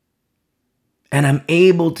 And I'm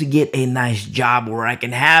able to get a nice job where I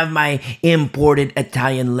can have my imported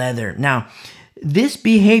Italian leather. Now, this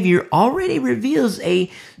behavior already reveals a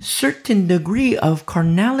certain degree of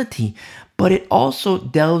carnality, but it also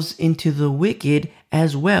delves into the wicked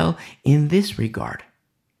as well in this regard.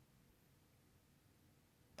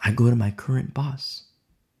 I go to my current boss.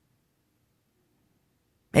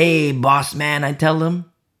 Hey, boss man, I tell him.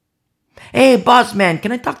 Hey, boss man,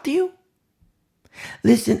 can I talk to you?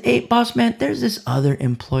 Listen, hey, boss man, there's this other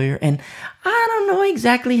employer, and I don't know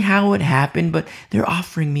exactly how it happened, but they're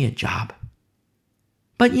offering me a job.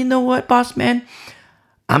 But you know what, boss man?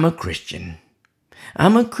 I'm a Christian,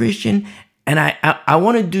 and I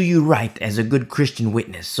want to do you right as a good Christian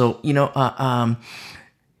witness. So,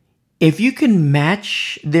 if you can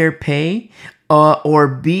match their pay or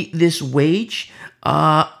beat this wage,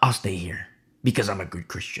 I'll stay here because I'm a good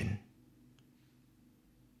Christian.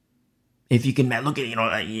 If you can, look at,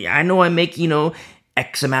 I know I make,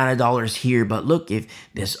 X amount of dollars here, but look, if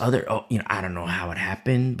this other, I don't know how it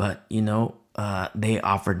happened, but, they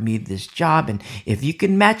offered me this job, and if you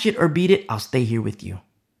can match it or beat it, I'll stay here with you.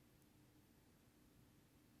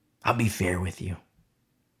 I'll be fair with you.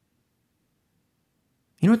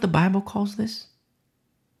 You know what the Bible calls this?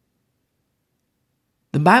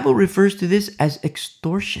 The Bible refers to this as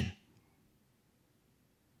extortion.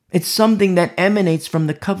 It's something that emanates from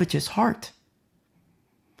the covetous heart.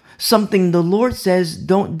 Something the Lord says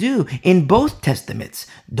don't do in both testaments.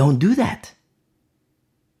 Don't do that.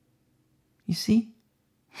 You see?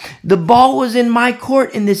 The ball was in my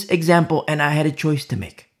court in this example, and I had a choice to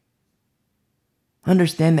make.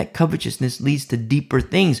 Understand that covetousness leads to deeper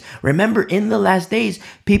things. Remember, in the last days,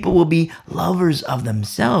 people will be lovers of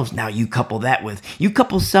themselves. Now, you couple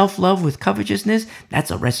self-love with covetousness,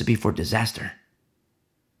 that's a recipe for disaster.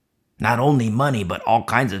 Not only money, but all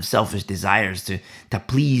kinds of selfish desires to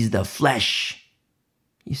please the flesh.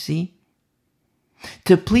 You see?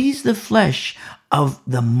 To please the flesh of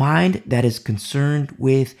the mind that is concerned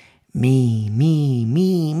with me.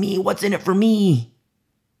 What's in it for me?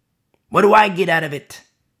 What do I get out of it?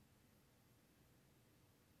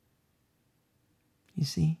 You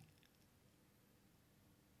see?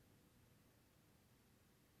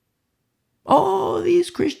 Oh, these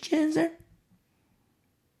Christians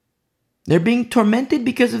they're being tormented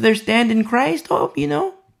because of their stand in Christ. Oh,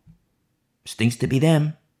 stinks to be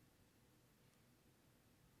them.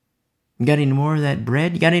 You got any more of that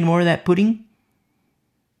bread? You got any more of that pudding?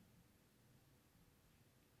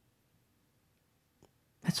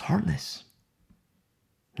 That's heartless.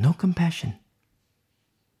 No compassion.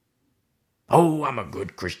 Oh, I'm a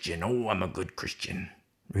good Christian. Oh, I'm a good Christian.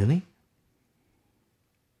 Really?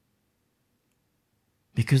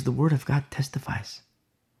 Because the Word of God testifies.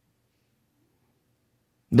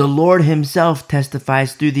 The Lord himself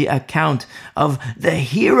testifies through the account of the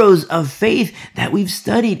heroes of faith that we've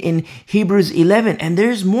studied in Hebrews 11. And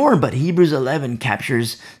there's more, but Hebrews 11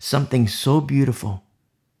 captures something so beautiful.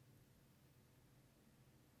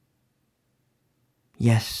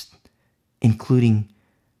 Yes, including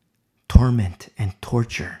torment and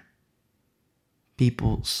torture.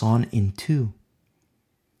 People sawn in two.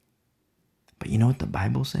 But you know what the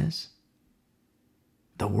Bible says?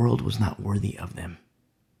 The world was not worthy of them.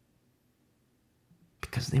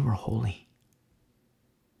 Because they were holy.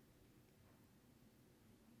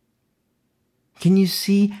 Can you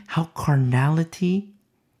see how carnality?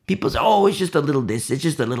 People say, oh, it's just a little this, it's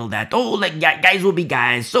just a little that. Oh, like guys will be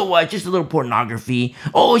guys. So what? Just a little pornography.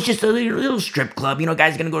 Oh, it's just a little strip club.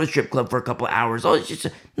 Guys are going to go to a strip club for a couple of hours. Oh, it's just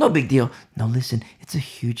no big deal. No, listen, it's a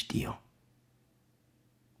huge deal.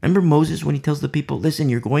 Remember Moses when he tells the people, listen,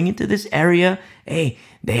 you're going into this area. Hey,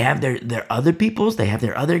 they have their other peoples. They have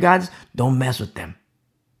their other gods. Don't mess with them.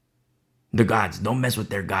 The gods, don't mess with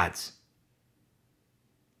their gods.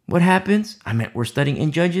 What happens? We're studying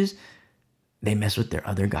in Judges. They mess with their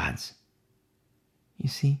other gods. You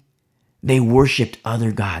see? They worshipped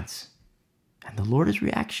other gods. And the Lord is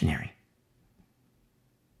reactionary.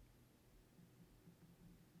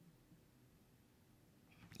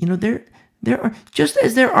 There are, just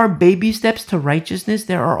as there are baby steps to righteousness,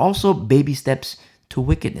 there are also baby steps to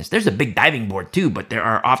wickedness. There's a big diving board too, but there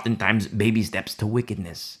are oftentimes baby steps to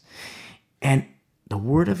wickedness. And the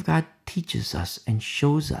Word of God teaches us and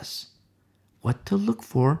shows us what to look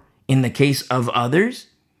for in the case of others,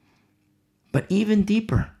 but even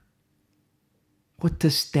deeper, what to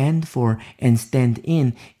stand for and stand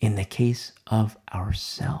in the case of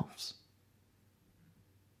ourselves.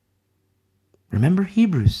 Remember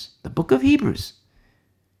Hebrews, the book of Hebrews.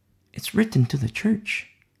 It's written to the church.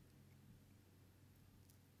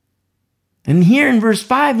 And here in verse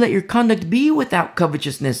 5, let your conduct be without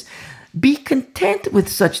covetousness. Be content with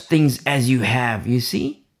such things as you have, you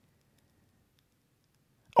see?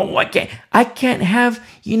 Oh, I can't have,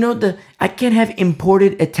 I can't have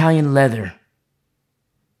imported Italian leather.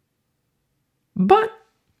 But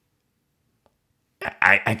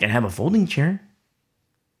I can have a folding chair.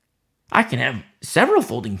 I can have several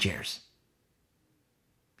folding chairs.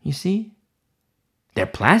 You see? They're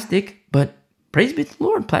plastic, but praise be to the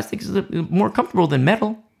Lord, plastic is more comfortable than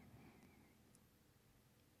metal.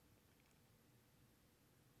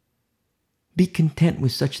 Be content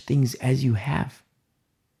with such things as you have.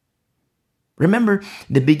 Remember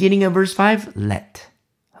the beginning of verse 5, let,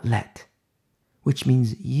 which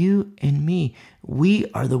means you and me,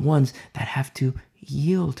 we are the ones that have to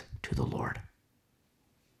yield to the Lord.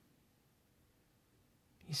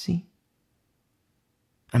 You see?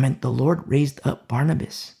 The Lord raised up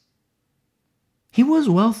Barnabas. He was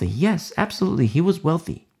wealthy. Yes, absolutely. He was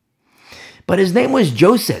wealthy. But his name was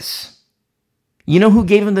Joseph. You know who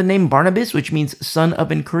gave him the name Barnabas, which means son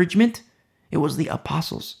of encouragement? It was the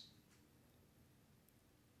apostles.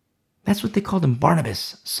 That's what they called him,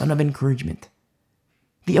 Barnabas, son of encouragement.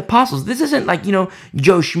 The apostles. This isn't like, Joe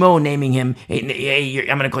Schmo naming him, hey,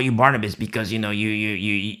 I'm going to call you Barnabas because, you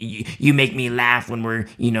make me laugh when we're,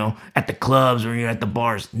 at the clubs or you're at the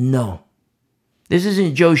bars. No. This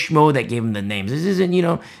isn't Joe Schmo that gave him the names. This isn't,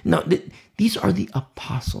 no. These are the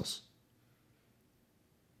apostles.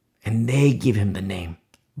 And they give him the name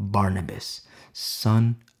Barnabas,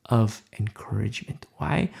 son of encouragement.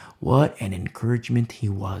 Why? What an encouragement he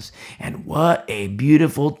was. And what a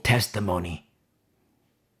beautiful testimony.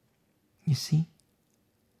 You see?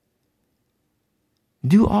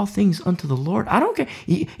 Do all things unto the Lord. I don't care.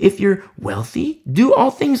 If you're wealthy, do all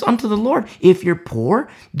things unto the Lord. If you're poor,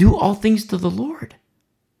 do all things to the Lord.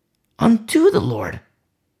 Unto the Lord.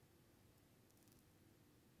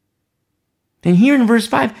 And here in verse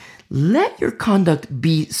 5, let your conduct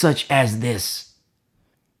be such as this.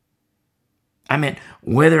 I mean,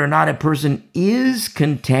 whether or not a person is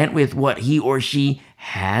content with what he or she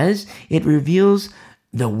has, it reveals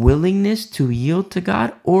the willingness to yield to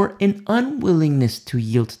God or an unwillingness to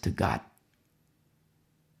yield to God.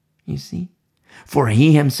 You see? For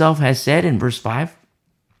he himself has said in verse 5,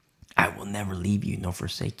 I will never leave you nor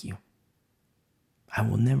forsake you. I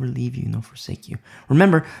will never leave you nor forsake you.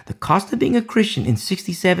 Remember, the cost of being a Christian in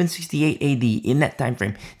 67, 68 AD, in that time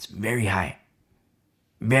frame, it's very high.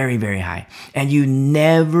 Very, very high. And you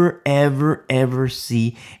never, ever, ever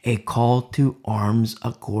see a call to arms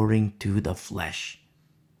according to the flesh.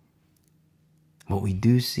 What we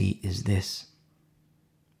do see is this: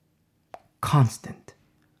 constant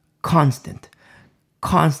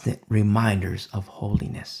reminders of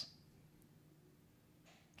holiness.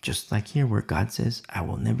 Just like here where God says, I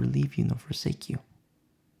will never leave you nor forsake you.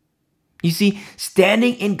 You see,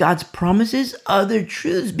 standing in God's promises, other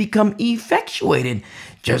truths become effectuated,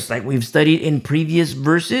 just like we've studied in previous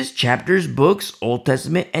verses, chapters, books, Old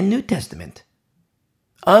Testament and New Testament.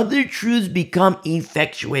 Other truths become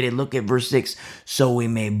effectuated. Look at verse 6. So we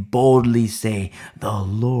may boldly say, the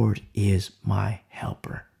Lord is my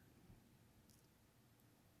helper.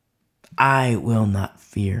 I will not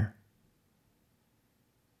fear.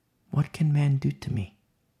 What can man do to me?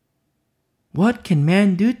 What can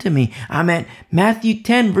man do to me? I'm at Matthew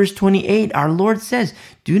 10, verse 28. Our Lord says,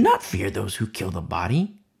 do not fear those who kill the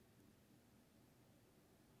body.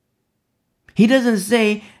 He doesn't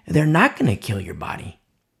say they're not going to kill your body.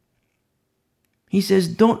 He says,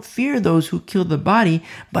 don't fear those who kill the body,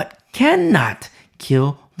 but cannot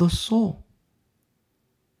kill the soul.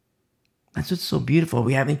 That's what's so beautiful.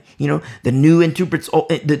 We have, the new interprets,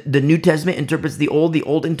 the New Testament interprets the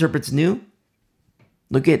old interprets new.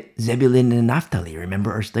 Look at Zebulun and Naphtali.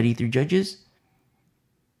 Remember our study through Judges?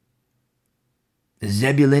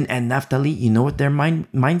 Zebulun and Naphtali, you know what their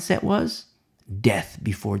mindset was? Death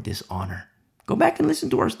before dishonor. Go back and listen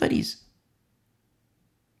to our studies.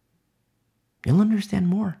 You'll understand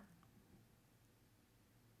more.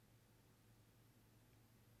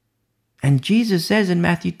 And Jesus says in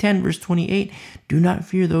Matthew 10, verse 28, do not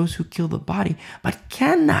fear those who kill the body, but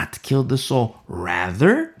cannot kill the soul.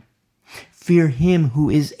 Rather, fear him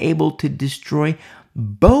who is able to destroy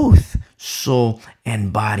both soul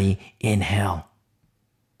and body in hell.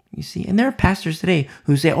 You see, and there are pastors today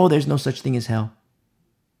who say, oh, there's no such thing as hell.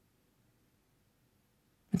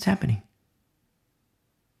 It's happening.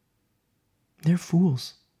 They're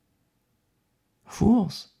fools.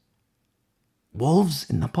 Fools. Wolves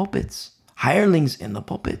in the pulpits. Hirelings in the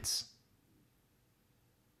pulpits.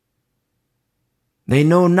 They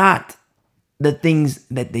know not the things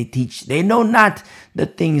that they teach. They know not the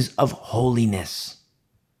things of holiness.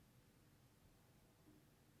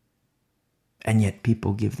 And yet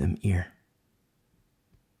people give them ear.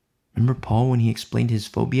 Remember Paul when he explained his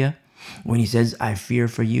phobia? When he says, I fear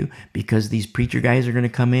for you because these preacher guys are going to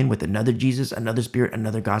come in with another Jesus, another spirit,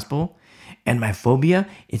 another gospel. And my phobia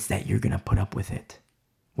is that you're going to put up with it.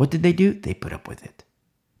 What did they do? They put up with it.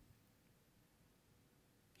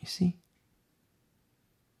 You see?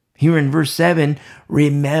 Here in verse 7,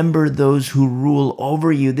 remember those who rule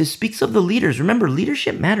over you. This speaks of the leaders. Remember,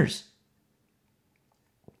 leadership matters.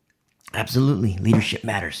 Absolutely, leadership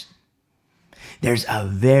matters. There's a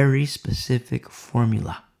very specific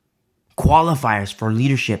formula. Qualifiers for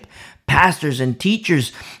leadership, pastors and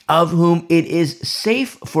teachers of whom it is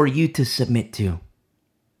safe for you to submit to.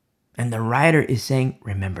 And the writer is saying,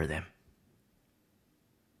 remember them.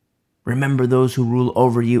 Remember those who rule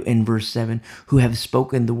over you in verse 7, who have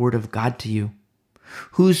spoken the word of God to you,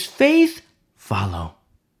 whose faith follow,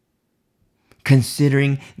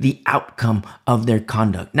 considering the outcome of their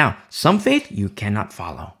conduct. Now, some faith you cannot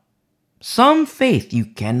follow. Some faith you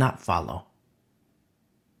cannot follow.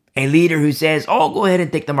 A leader who says, oh, go ahead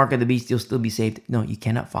and take the mark of the beast, you'll still be saved. No, you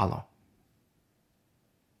cannot follow.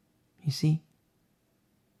 You see?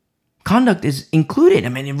 Conduct is included. I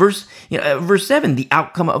mean, in verse 7, the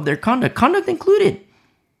outcome of their conduct. Conduct included.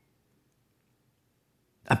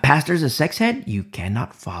 A pastor's a sex head, you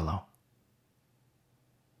cannot follow.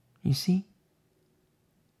 You see?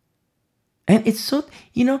 And it's so,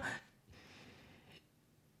 the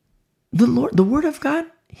Lord, the Word of God,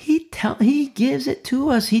 He gives it to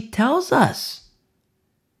us. He tells us.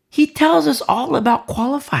 He tells us all about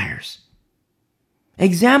qualifiers.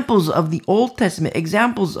 Examples of the Old Testament,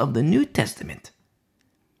 examples of the New Testament.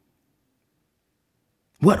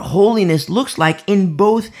 what holiness looks like in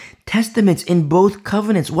both testaments, in both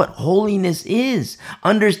covenants, what holiness is,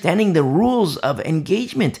 understanding the rules of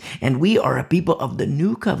engagement. And we are a people of the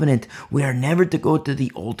new covenant. We are never to go to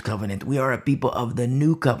the old covenant. We are a people of the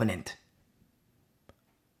new covenant.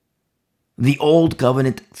 The old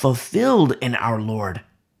covenant fulfilled in our Lord,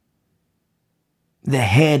 the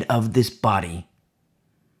head of this body.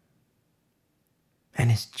 And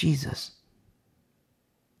it's Jesus.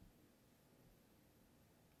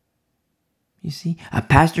 You see, a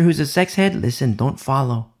pastor who's a sex head, listen, don't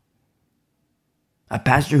follow. A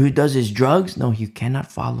pastor who does his drugs, no, you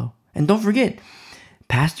cannot follow. And don't forget,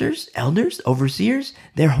 pastors, elders, overseers,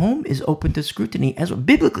 their home is open to scrutiny as well,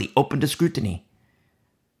 biblically open to scrutiny.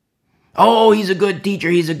 Oh, he's a good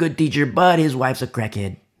teacher, but his wife's a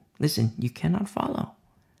crackhead. Listen, you cannot follow.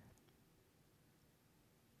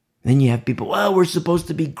 Then you have people, well, we're supposed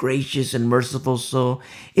to be gracious and merciful, so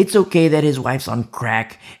it's okay that his wife's on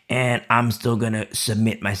crack and I'm still going to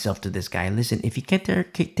submit myself to this guy. Listen, if he can't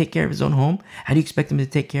take care of his own home, how do you expect him to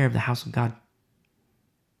take care of the house of God?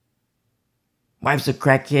 Wife's a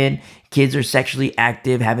crackhead, kids are sexually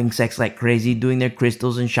active, having sex like crazy, doing their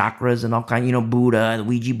crystals and chakras and all kinds, Buddha, the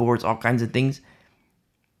Ouija boards, all kinds of things.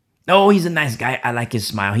 Oh, he's a nice guy. I like his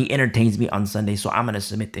smile. He entertains me on Sunday, so I'm going to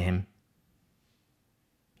submit to him.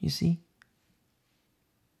 You see?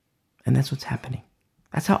 And that's what's happening.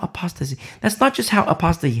 That's how apostasy, that's not just how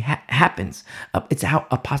apostasy happens. It's how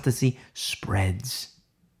apostasy spreads.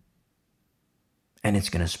 And it's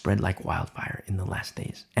going to spread like wildfire in the last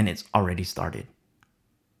days. And it's already started.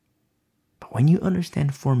 But when you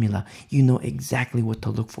understand formula, you know exactly what to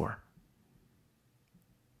look for.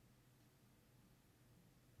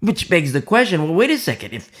 Which begs the question, well, wait a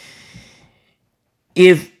second.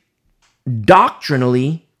 If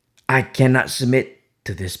doctrinally I cannot submit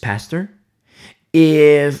to this pastor,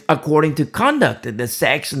 if according to conduct, the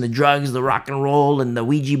sex and the drugs, the rock and roll and the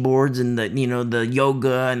Ouija boards and the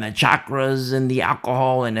yoga and the chakras and the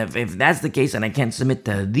alcohol, and if that's the case and I can't submit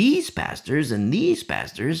to these pastors,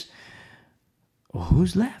 well,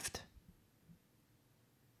 who's left?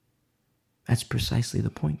 That's precisely the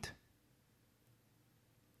point.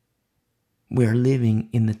 We're living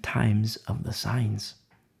in the times of the signs.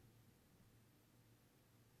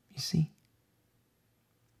 You see?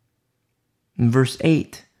 In verse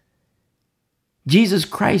 8, Jesus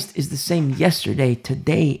Christ is the same yesterday,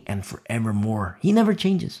 today, and forevermore. He never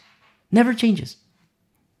changes. Never changes.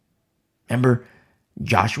 Remember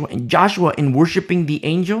Joshua? And Joshua, in worshiping the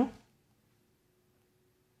angel,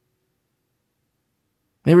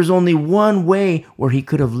 there was only one way where he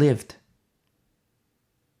could have lived.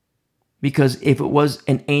 Because if it was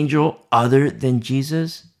an angel other than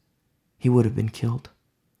Jesus, he would have been killed.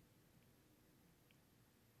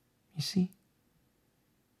 You see?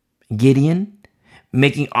 Gideon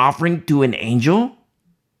making offering to an angel.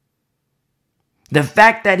 The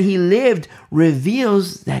fact that he lived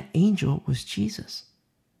reveals that angel was Jesus.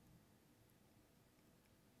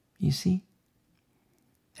 You see?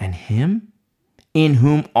 And him, in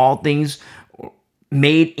whom all things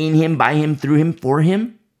made in him, by him, through him, for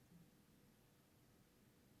him,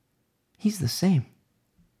 he's the same.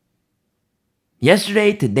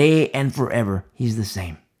 Yesterday, today, and forever, he's the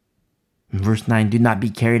same. In verse 9, do not be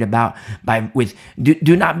carried about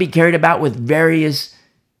with various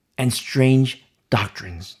and strange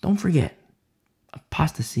doctrines. Don't forget,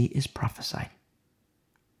 apostasy is prophesied.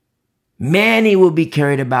 Many will be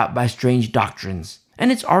carried about by strange doctrines,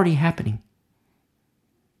 and it's already happening.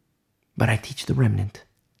 But I teach the remnant.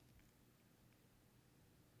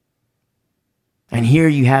 And here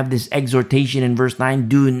you have this exhortation in verse 9,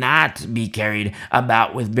 do not be carried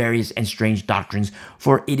about with various and strange doctrines,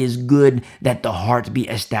 for it is good that the heart be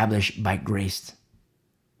established by grace.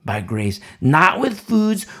 By grace, not with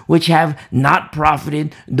foods which have not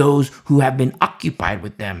profited those who have been occupied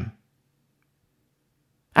with them.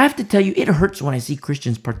 I have to tell you, it hurts when I see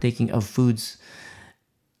Christians partaking of foods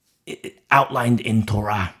outlined in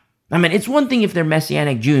Torah. I mean, it's one thing if they're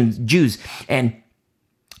Messianic Jews, and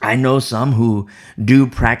I know some who do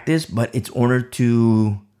practice, but it's in order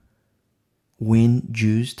to win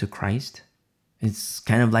Jews to Christ. It's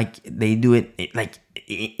kind of like they do it like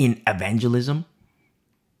in evangelism.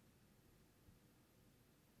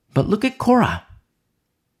 But look at Korah.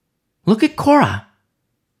 Look at Korah.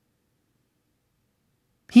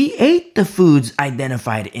 He ate the foods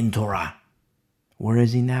identified in Torah. Where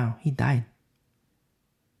is he now? He died.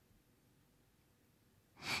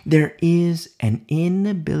 There is an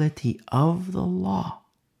inability of the law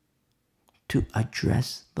to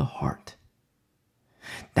address the heart.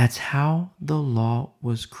 That's how the law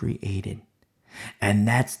was created. And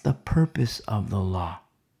that's the purpose of the law.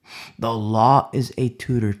 The law is a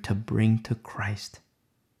tutor to bring to Christ.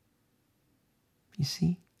 You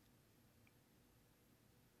see?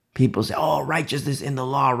 People say, oh, righteousness in the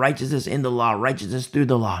law, righteousness in the law, righteousness through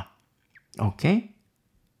the law. Okay.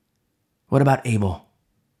 What about Abel?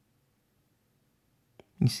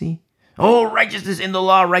 You see? Oh, righteousness in the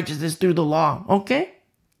law, righteousness through the law. Okay.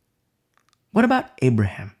 What about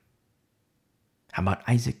Abraham? How about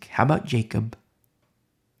Isaac? How about Jacob?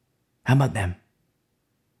 How about them?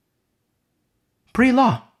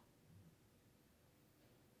 Pre-law.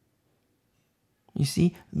 You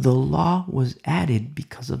see, the law was added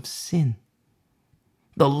because of sin.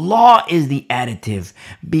 The law is the additive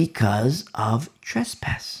because of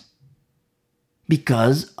trespass,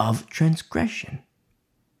 because of transgression.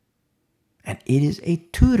 And it is a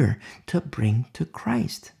tutor to bring to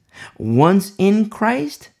Christ. Once in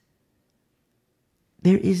Christ,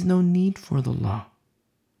 there is no need for the law.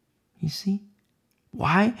 You see?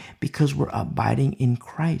 Why? Because we're abiding in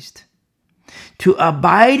Christ. To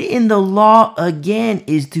abide in the law again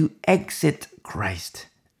is to exit Christ.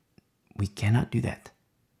 We cannot do that.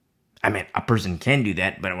 I mean, a person can do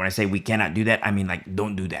that, but when I say we cannot do that, I mean like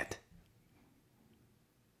don't do that.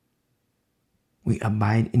 We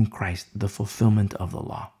abide in Christ, the fulfillment of the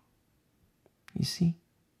law. You see?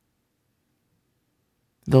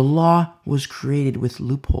 The law was created with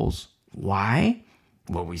loopholes. Why?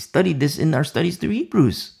 Well, we studied this in our studies through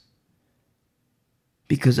Hebrews.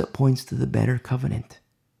 Because it points to the better covenant.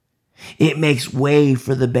 It makes way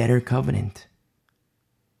for the better covenant,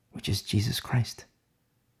 which is Jesus Christ.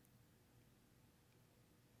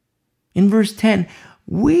 In verse 10,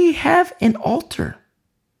 we have an altar.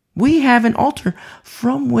 We have an altar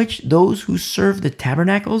from which those who serve the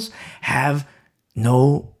tabernacles have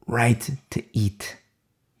no right to eat.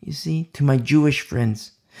 You see, to my Jewish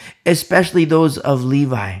friends, especially those of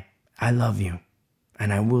Levi, I love you.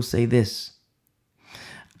 And I will say this.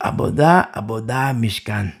 Abodah, Abodah,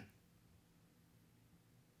 Mishkan.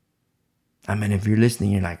 I mean, if you're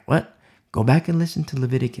listening, you're like, what? Go back and listen to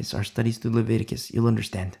Leviticus, our studies through Leviticus. You'll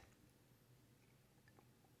understand.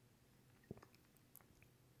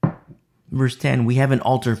 Verse 10, we have an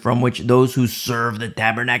altar from which those who serve the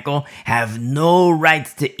tabernacle have no right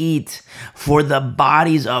to eat, for the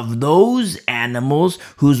bodies of those animals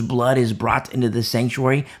whose blood is brought into the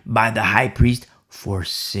sanctuary by the high priest for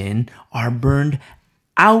sin are burned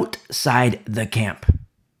outside the camp.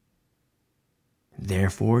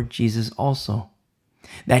 Therefore, Jesus also,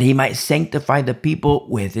 that he might sanctify the people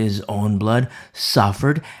with his own blood,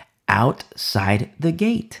 suffered outside the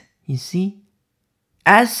gate. You see?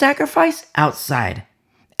 As sacrifice, outside.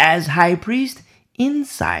 As high priest,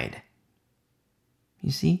 inside.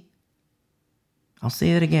 You see? I'll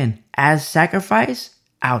say it again. As sacrifice,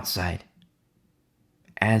 outside.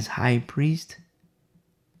 As high priest,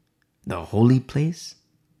 the holy place,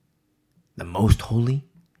 the most holy,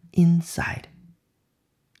 inside.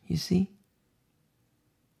 You see?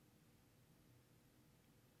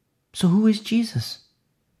 So who is Jesus?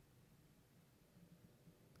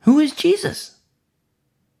 Who is Jesus?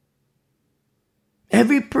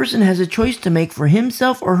 Every person has a choice to make for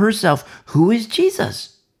himself or herself. Who is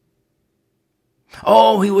Jesus?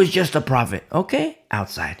 Oh, he was just a prophet. Okay,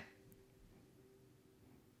 outside.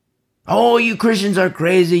 Oh, you Christians are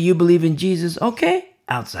crazy. You believe in Jesus. Okay,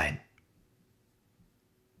 outside.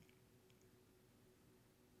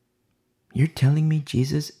 You're telling me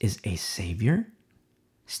Jesus is a savior?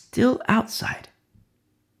 Still outside.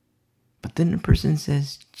 But then the person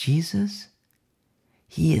says, Jesus,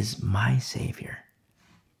 he is my savior.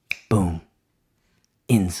 Boom.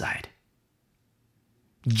 Inside.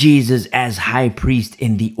 Jesus as high priest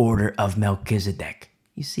in the order of Melchizedek.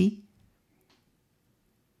 You see?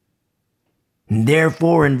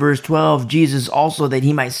 Therefore, in verse 12, Jesus also, that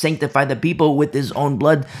he might sanctify the people with his own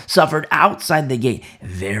blood, suffered outside the gate.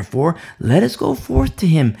 Therefore, let us go forth to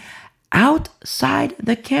him outside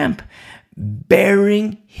the camp,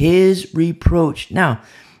 bearing his reproach. Now,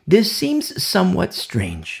 this seems somewhat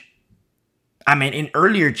strange. I mean, in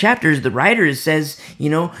earlier chapters, the writer says,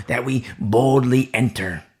 that we boldly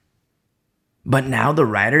enter. But now the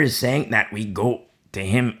writer is saying that we go to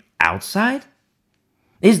him outside?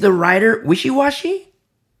 Is the writer wishy-washy?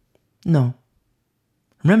 No.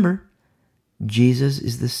 Remember, Jesus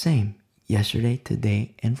is the same yesterday,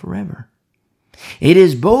 today, and forever. It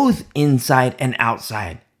is both inside and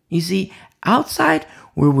outside. You see, outside,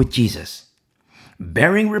 we're with Jesus,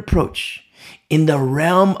 bearing reproach in the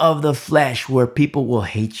realm of the flesh where people will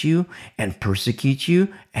hate you and persecute you,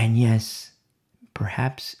 and yes,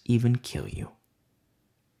 perhaps even kill you.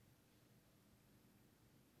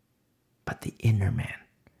 But the inner man,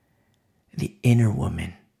 the inner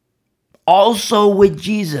woman, also with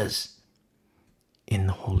Jesus in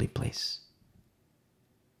the holy place.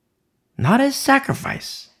 Not as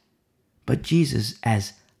sacrifice, but Jesus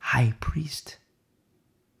as high priest.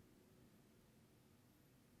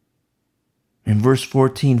 In verse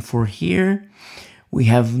 14, for here we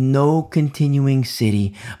have no continuing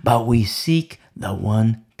city, but we seek the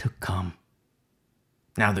one to come.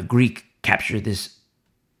 Now, the Greek captured this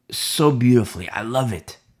so beautifully. I love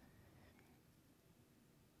it.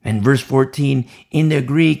 And verse 14 in the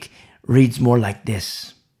Greek reads more like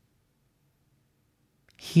this.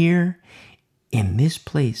 Here in this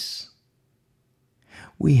place,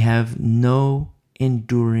 we have no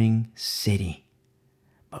enduring city,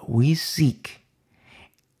 but we seek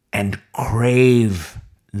and crave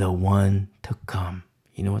the one to come.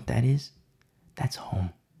 You know what that is? That's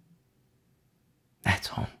home. That's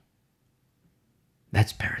home.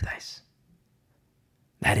 That's paradise.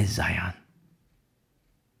 That is Zion.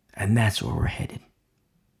 And that's where we're headed.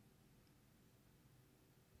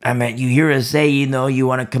 I mean, you hear us say, you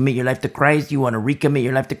want to commit your life to Christ. You want to recommit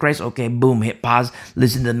your life to Christ. Okay, boom, hit pause.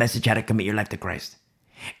 Listen to the message, how to commit your life to Christ.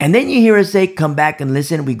 And then you hear us say, come back and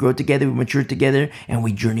listen. We grow together, we mature together, and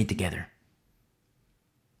we journey together.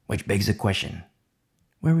 Which begs the question,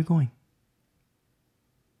 where are we going?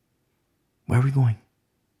 Where are we going?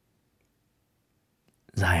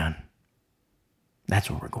 Zion. That's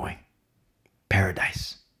where we're going.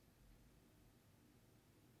 Paradise.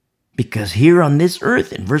 Because here on this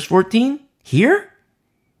earth, in verse 14, here,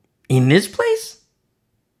 in this place,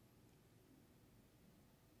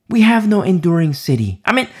 we have no enduring city.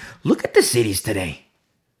 I mean, look at the cities today.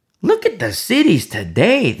 Look at the cities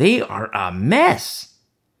today. They are a mess.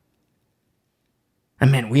 I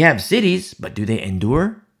mean, we have cities, but do they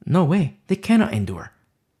endure? No way. They cannot endure.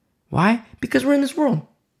 Why? Because we're in this world.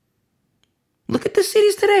 Look at the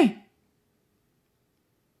cities today.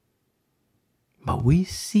 But we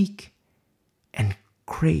seek and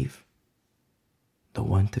crave the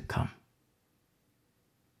one to come.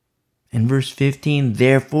 In verse 15,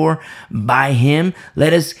 therefore, by him,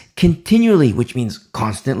 let us continually, which means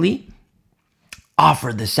constantly,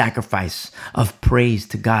 offer the sacrifice of praise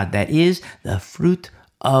to God. That is the fruit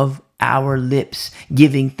of our lips,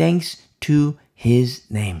 giving thanks to his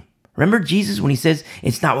name. Remember Jesus when he says,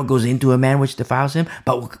 it's not what goes into a man which defiles him,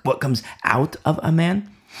 but what comes out of a man?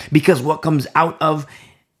 Because what comes out of,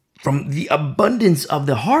 from the abundance of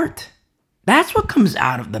the heart, that's what comes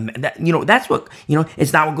out of the man. That's what,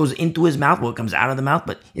 it's not what goes into his mouth, what comes out of the mouth,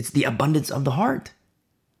 but it's the abundance of the heart.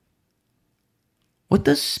 What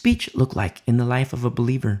does speech look like in the life of a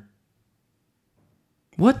believer?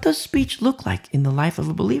 What does speech look like in the life of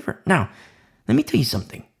a believer? Now, let me tell you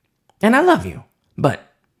something. And I love you, but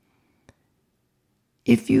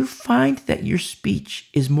if you find that your speech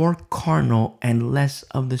is more carnal and less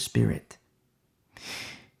of the Spirit,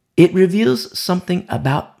 it reveals something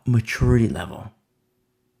about maturity level.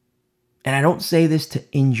 And I don't say this to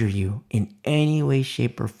injure you in any way,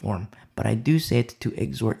 shape, or form, but I do say it to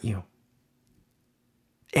exhort you.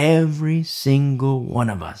 Every single one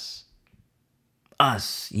of us,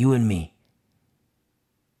 you and me,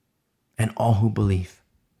 and all who believe,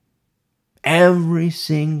 every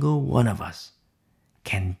single one of us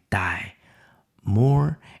can die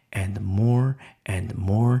more and more and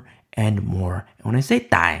more and more. And when I say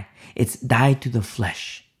die, it's die to the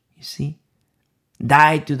flesh. You see?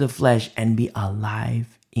 Die to the flesh and be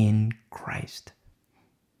alive in Christ.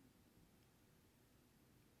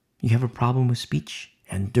 You have a problem with speech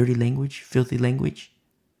and dirty language, filthy language?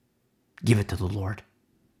 Give it to the Lord.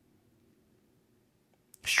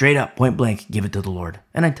 Straight up, point blank, give it to the Lord.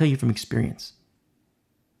 And I tell you from experience.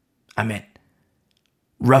 I mean,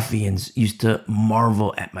 ruffians used to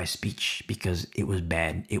marvel at my speech because it was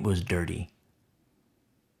bad. It was dirty.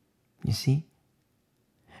 You see?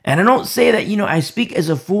 And I don't say that, I speak as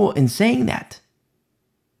a fool in saying that.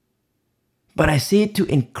 But I say it to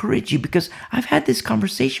encourage you because I've had this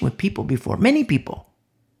conversation with people before, many people.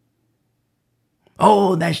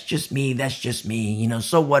 Oh, that's just me. That's just me.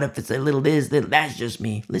 So what if it's a little this, that's just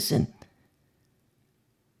me. Listen.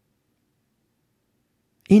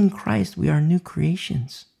 In Christ, we are new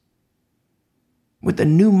creations with a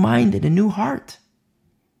new mind and a new heart.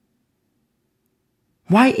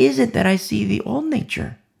 Why is it that I see the old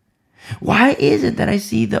nature? Why is it that I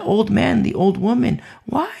see the old man, the old woman?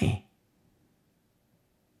 Why?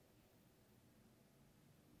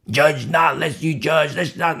 Judge not lest you judge.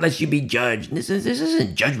 Let's not lest you be judged. This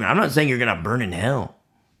isn't judgment. I'm not saying you're going to burn in hell.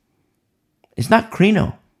 It's not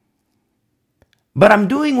krino. But I'm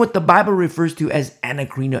doing what the Bible refers to as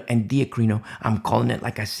anakrino and diakrino. I'm calling it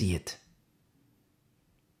like I see it.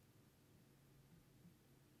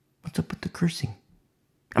 What's up with the cursing?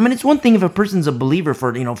 I mean, it's one thing if a person's a believer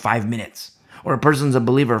for, 5 minutes, or a person's a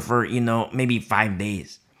believer for, maybe 5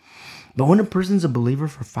 days. But when a person's a believer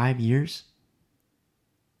for 5 years,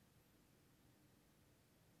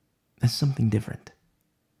 that's something different.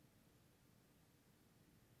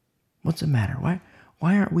 What's the matter? Why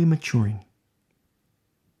aren't we maturing?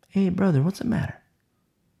 Hey, brother, what's the matter?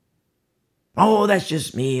 Oh, that's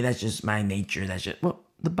just me. That's just my nature. Well,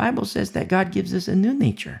 the Bible says that God gives us a new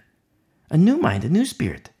nature, a new mind, a new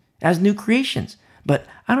spirit, as new creations. But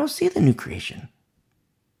I don't see the new creation.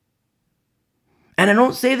 And I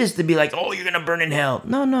don't say this to be like, oh, you're going to burn in hell.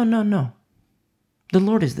 No. The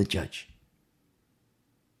Lord is the judge.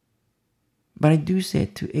 But I do say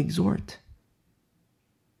it to exhort,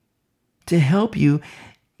 to help you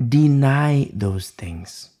deny those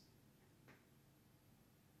things.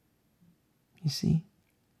 You see?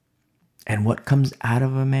 And what comes out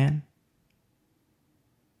of a man?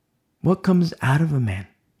 What comes out of a man?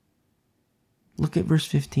 Look at verse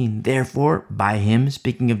 15. Therefore, by him,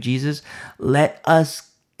 speaking of Jesus, let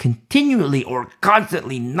us continually or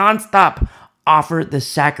constantly, nonstop, offer the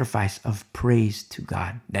sacrifice of praise to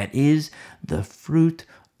God. That is the fruit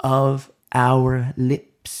of our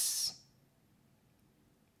lips,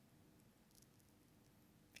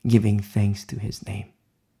 giving thanks to his name.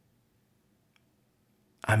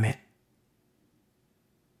 Amen.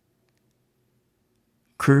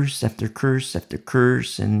 Curse after curse after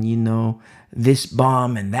curse, and this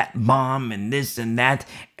bomb and that bomb and this and that,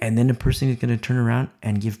 and then a person is going to turn around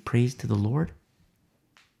and give praise to the Lord?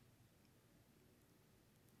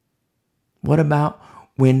 What about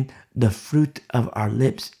when the fruit of our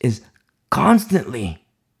lips is constantly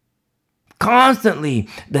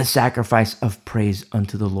the sacrifice of praise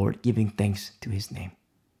unto the Lord, giving thanks to his name?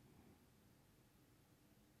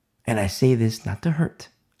 And I say this not to hurt.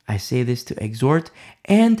 I say this to exhort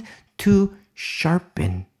and to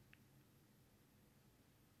sharpen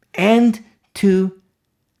and to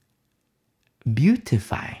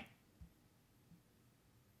beautify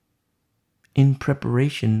in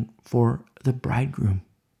preparation for the bridegroom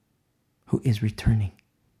who is returning,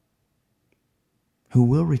 who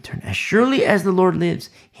will return. As surely as the Lord lives,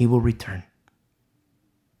 he will return.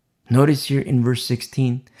 Notice here in verse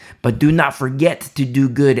 16, but do not forget to do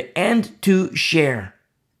good and to share.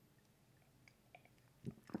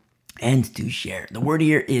 And to share. The word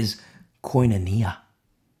here is koinonia.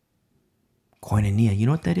 Koinonia, you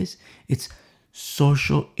know what that is? It's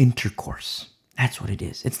social intercourse. That's what it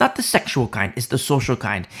is. It's not the sexual kind, it's the social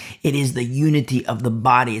kind. It is the unity of the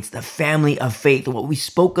body. It's the family of faith, what we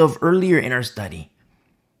spoke of earlier in our study.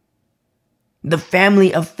 The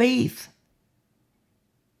family of faith.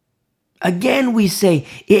 Again, we say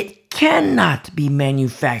it cannot be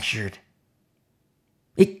manufactured.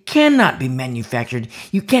 It cannot be manufactured.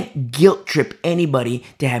 You can't guilt trip anybody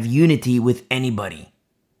to have unity with anybody.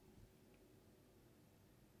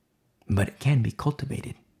 But it can be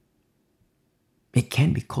cultivated. It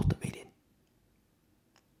can be cultivated.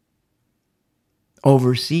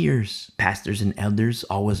 Overseers, pastors and elders,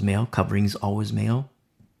 always male, coverings, always male.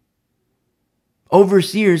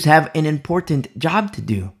 Overseers have an important job to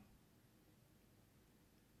do.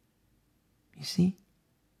 You see?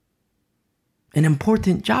 An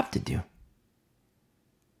important job to do.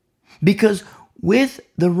 Because with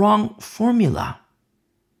the wrong formula,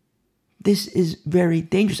 this is very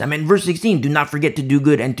dangerous. I mean, verse 16, do not forget to do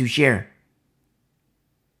good and to share.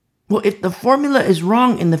 Well, if the formula is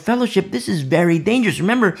wrong in the fellowship, this is very dangerous.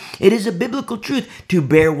 Remember, it is a biblical truth to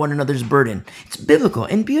bear one another's burden. It's biblical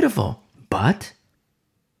and beautiful, but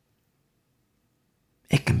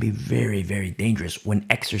it can be very, very dangerous when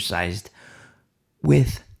exercised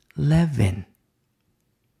with leaven.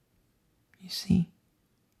 You see?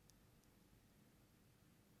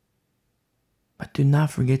 But do not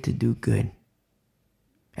forget to do good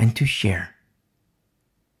and to share.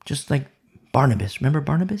 Just like Barnabas. Remember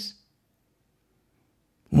Barnabas?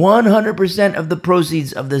 100% of the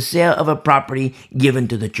proceeds of the sale of a property given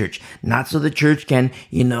to the church. Not so the church can,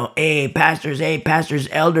 hey, pastors,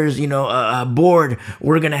 elders, board,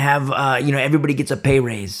 we're going to have, everybody gets a pay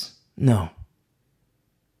raise. No.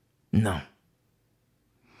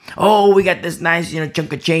 Oh, we got this nice,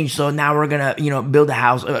 chunk of change, so now we're going to, build a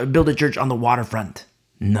house, build a church on the waterfront.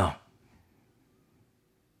 No.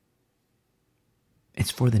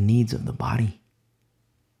 It's for the needs of the body.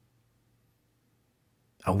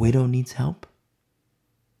 A widow needs help.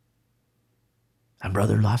 A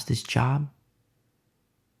brother lost his job.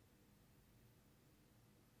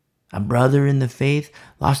 A brother in the faith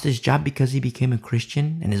lost his job because he became a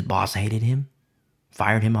Christian and his boss hated him,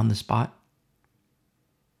 fired him on the spot.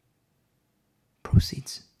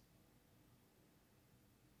 Proceeds.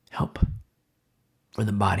 Help for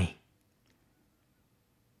the body.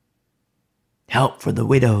 Help for the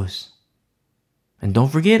widows. And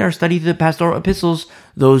don't forget our study through the pastoral epistles,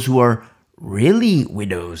 those who are really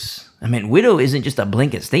widows. Widow isn't just a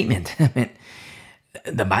blanket statement.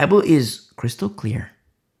 The Bible is crystal clear.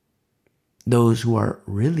 Those who are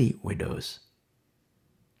really widows.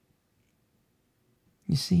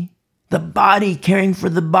 You see? The body, caring for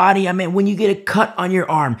the body. When you get a cut on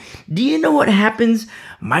your arm, do you know what happens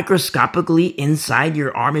microscopically inside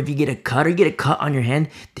your arm if you get a cut, or you get a cut on your hand?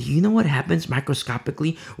 Do you know what happens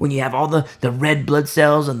microscopically when you have all the red blood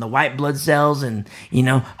cells and the white blood cells and,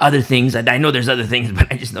 other things? I know there's other things,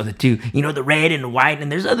 but I just know the two. The red and the white,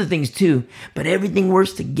 and there's other things too. But everything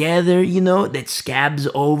works together, that scabs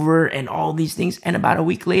over and all these things. And about a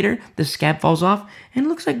week later, the scab falls off and it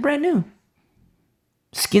looks like brand new.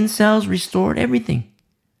 Skin cells restored, everything.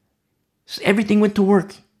 Everything went to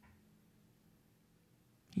work.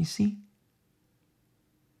 You see?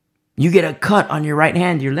 You get a cut on your right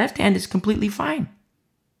hand, your left hand is completely fine.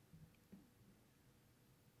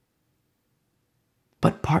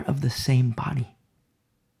 But part of the same body.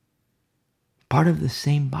 Part of the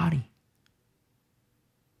same body.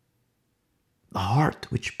 The heart,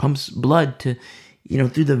 which pumps blood to,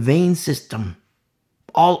 through the vein system.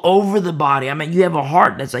 All over the body. You have a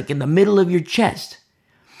heart that's like in the middle of your chest.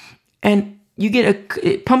 And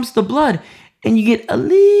it pumps the blood, and you get a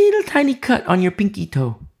little tiny cut on your pinky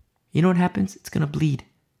toe. You know what happens? It's going to bleed.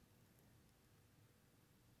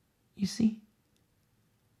 You see?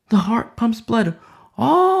 The heart pumps blood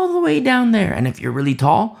all the way down there. And if you're really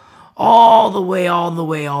tall, all the way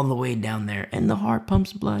down there. And the heart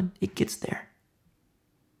pumps blood. It gets there.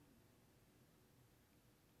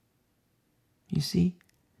 You see?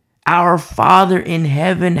 Our Father in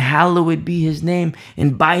heaven, hallowed be his name,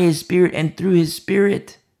 and by his Spirit and through his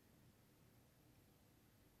Spirit.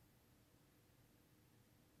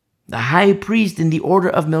 The high priest in the order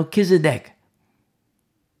of Melchizedek,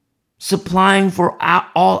 supplying for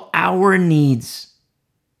all our needs.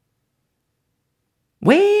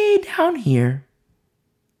 Way down here,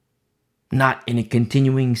 not in a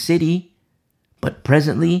continuing city, but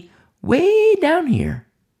presently way down here.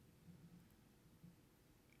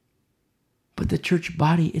 But the church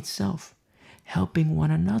body itself, helping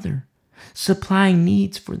one another, supplying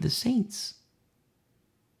needs for the saints.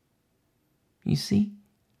 You see?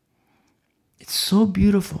 It's so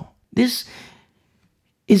beautiful. This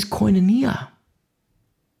is koinonia,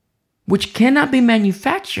 which cannot be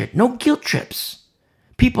manufactured. No guilt trips.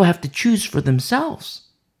 People have to choose for themselves.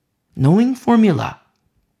 Knowing formula.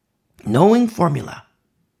 You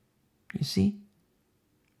see?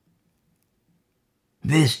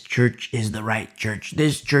 This church is the right church.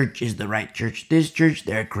 This church is the right church. This church,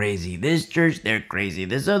 they're crazy. This church, they're crazy.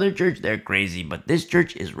 This other church, they're crazy. But this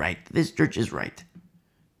church is right. This church is right.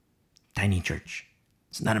 Tiny church.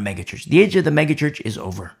 It's not a mega church. The age of the mega church is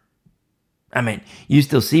over. You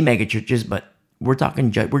still see mega churches, but we're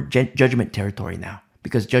talking judgment territory now,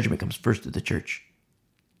 because judgment comes first to the church.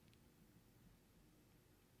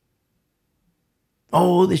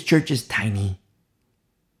 Oh, this church is tiny.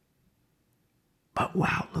 But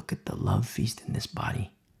wow, look at the love feast in this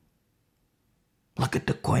body. Look at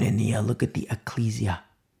the koinonia. Look at the ecclesia.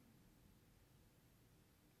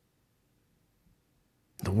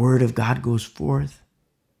 The word of God goes forth.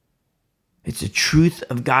 It's the truth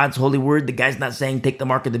of God's holy word. The guy's not saying take the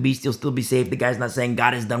mark of the beast, you'll still be saved. The guy's not saying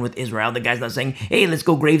God is done with Israel. The guy's not saying, hey, let's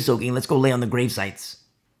go grave soaking. Let's go lay on the grave sites.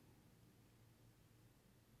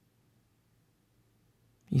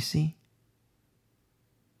 You see?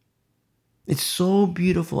 It's so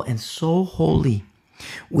beautiful and so holy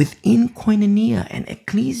within koinonia and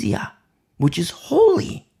ecclesia, which is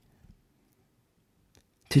holy,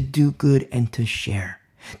 to do good and to share,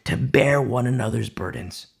 to bear one another's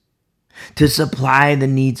burdens, to supply the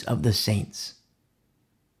needs of the saints.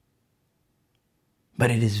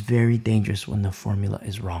 But it is very dangerous when the formula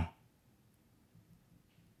is wrong,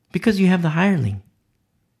 because you have the hireling.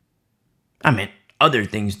 Other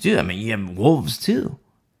things too. You have wolves too.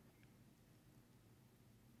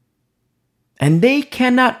 And they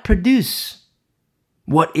cannot produce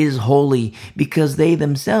what is holy because they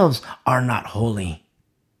themselves are not holy.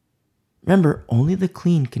 Remember, only the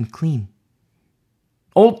clean can clean.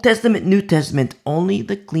 Old Testament, New Testament, only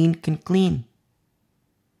the clean can clean.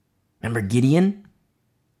 Remember Gideon?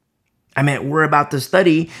 We're about to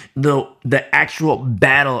study the actual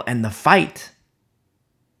battle and the fight.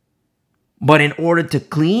 But in order to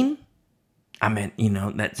clean,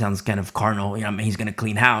 that sounds kind of carnal. He's going to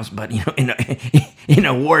clean house, but, in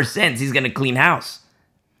a war sense, he's going to clean house.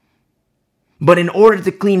 But in order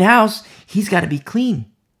to clean house, he's got to be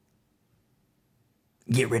clean.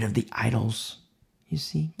 Get rid of the idols. You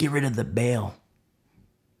see? Get rid of the Baal.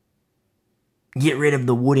 Get rid of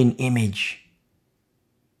the wooden image.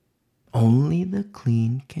 Only the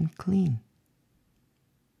clean can clean.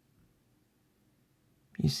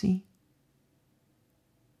 You see?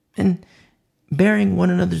 And bearing one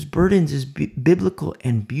another's burdens is biblical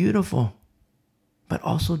and beautiful, but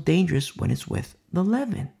also dangerous when it's with the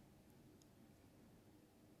leaven.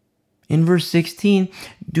 In verse 16,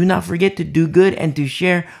 do not forget to do good and to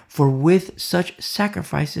share, for with such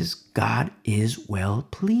sacrifices God is well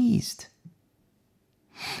pleased.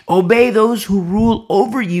 Obey those who rule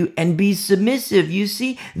over you and be submissive. You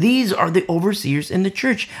see, these are the overseers in the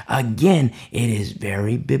church. Again, it is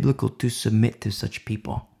very biblical to submit to such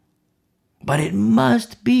people. But it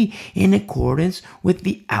must be in accordance with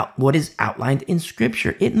what is outlined in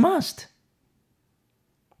Scripture. It must.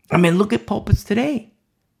 I mean, look at pulpits today.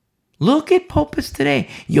 Look at pulpits today.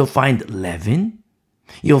 You'll find leaven.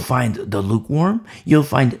 You'll find the lukewarm. You'll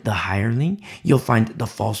find the hireling. You'll find the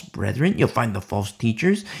false brethren. You'll find the false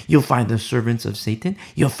teachers. You'll find the servants of Satan.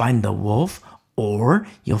 You'll find the wolf, or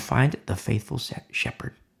you'll find the faithful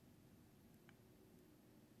shepherd.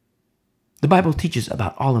 The Bible teaches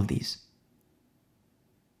about all of these.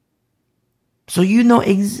 So you know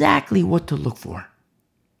exactly what to look for.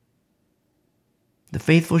 The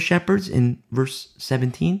faithful shepherds in verse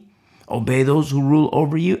 17, obey those who rule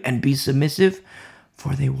over you and be submissive,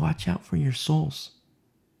 for they watch out for your souls.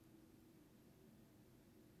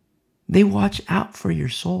 They watch out for your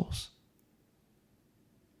souls.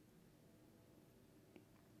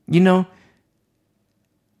 You know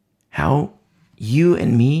how you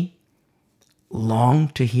and me long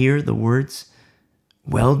to hear the words,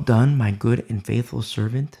 well done, my good and faithful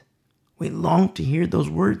servant? We long to hear those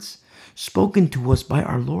words spoken to us by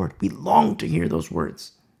our Lord. We long to hear those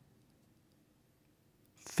words.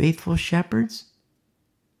 Faithful shepherds,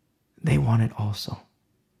 they want it also.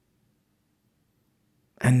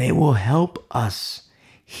 And they will help us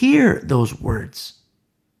hear those words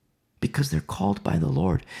because they're called by the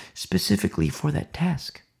Lord specifically for that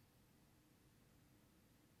task.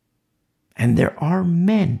 And there are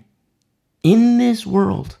men in this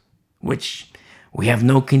world, which we have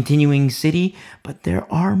no continuing city, but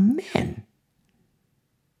there are men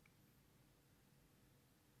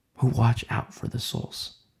who watch out for the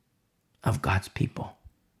souls of God's people.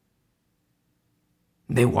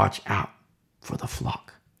 They watch out for the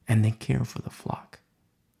flock and they care for the flock.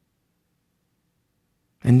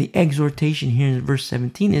 And the exhortation here in verse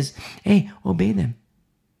 17 is, hey, obey them.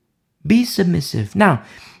 Be submissive. Now,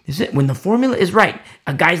 when the formula is right,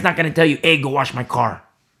 a guy's not going to tell you, hey, go wash my car.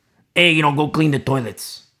 Hey, go clean the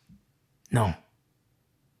toilets. No.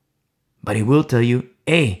 But he will tell you,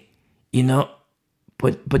 hey,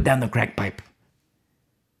 put down the crack pipe.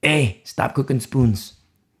 Hey, stop cooking spoons.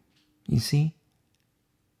 You see?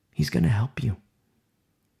 He's going to help you.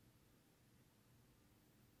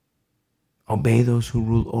 Obey those who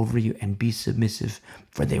rule over you and be submissive,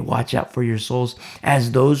 for they watch out for your souls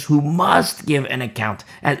as those who must give an account.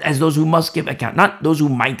 As those who must give account, not those who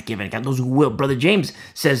might give an account, those who will. Brother James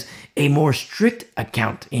says a more strict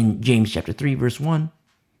account in James chapter 3, verse 1.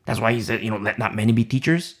 That's why he said, let not many be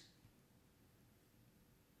teachers.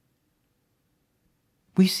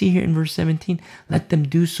 We see here in verse 17, let them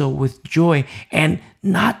do so with joy and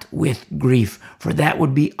not with grief, for that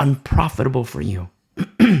would be unprofitable for you.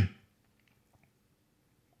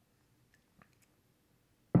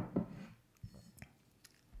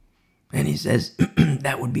 And he says,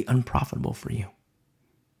 that would be unprofitable for you.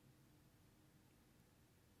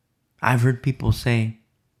 I've heard people say,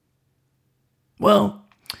 well,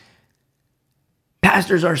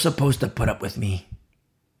 pastors are supposed to put up with me.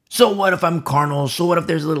 So what if I'm carnal? So what if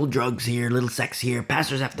there's little drugs here, little sex here?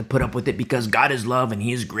 Pastors have to put up with it because God is love and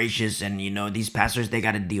he is gracious. And, these pastors, they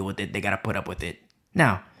got to deal with it. They got to put up with it.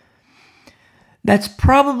 Now, that's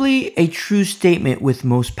probably a true statement with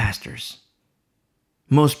most pastors.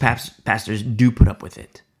 Most pastors do put up with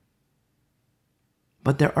it.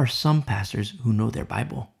 But there are some pastors who know their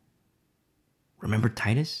Bible. Remember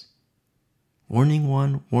Titus? Warning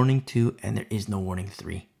 1, warning 2, and there is no warning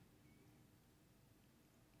 3.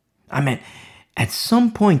 I mean, at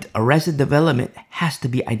some point, arrested development has to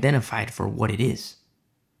be identified for what it is.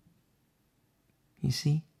 You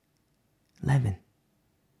see? Leaven.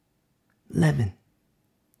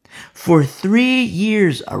 For 3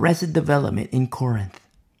 years, arrested development in Corinth.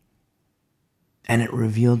 And it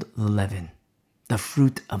revealed the leaven, the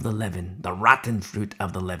fruit of the leaven, the rotten fruit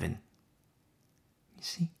of the leaven. You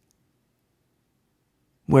see?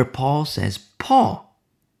 Where Paul says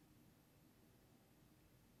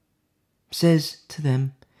to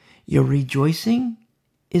them, you're rejoicing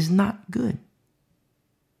is not good.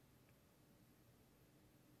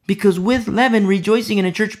 Because with leaven, rejoicing in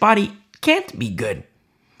a church body can't be good.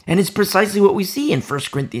 And it's precisely what we see in 1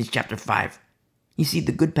 Corinthians chapter 5. You see,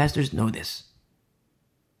 the good pastors know this.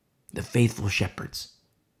 The faithful shepherds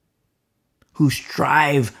who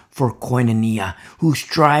strive for koinonia, who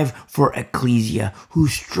strive for ecclesia, who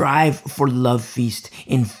strive for love feast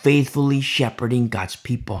in faithfully shepherding God's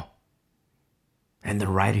people. And the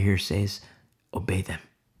writer here says, obey them.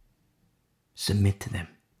 Submit to them.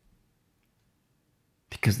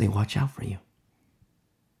 Because they watch out for you.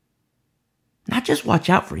 Not just watch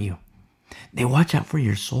out for you. They watch out for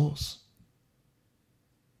your souls.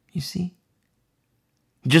 You see?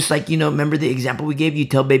 Just like, remember the example we gave? You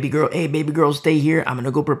tell baby girl, hey, baby girl, stay here. I'm going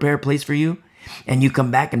to go prepare a place for you. And you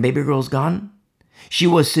come back and baby girl's gone. She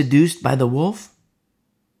was seduced by the wolf.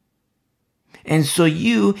 And so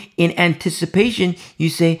you, in anticipation, you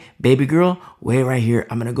say, baby girl, wait right here.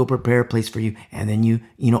 I'm going to go prepare a place for you. And then you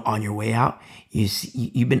on your way out,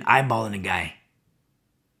 you've been eyeballing a guy.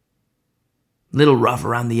 Little rough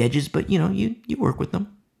around the edges, but you work with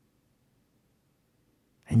them.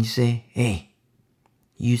 And you say, hey,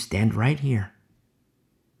 you stand right here.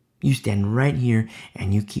 You stand right here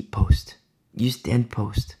and you keep post. You stand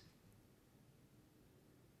post.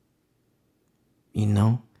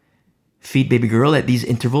 Feed baby girl at these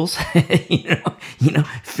intervals.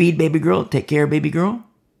 Feed baby girl, take care of baby girl.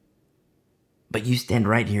 But you stand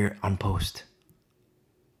right here on post.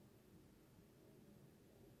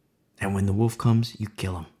 And when the wolf comes, you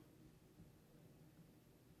kill him.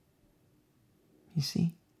 You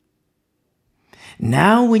see?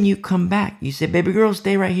 Now when you come back, you say, baby girl,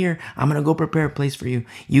 stay right here. I'm going to go prepare a place for you.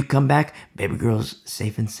 You come back, baby girl's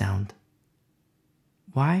safe and sound.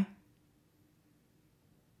 Why?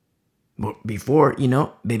 Well, before,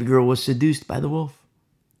 baby girl was seduced by the wolf.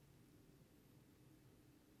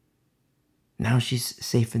 Now she's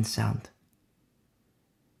safe and sound.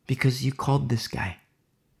 Because you called this guy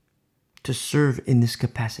to serve in this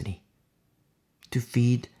capacity, to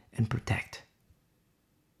feed and protect.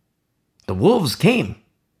 The wolves came,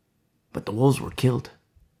 but the wolves were killed.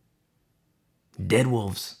 Dead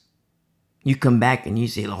wolves. You come back and you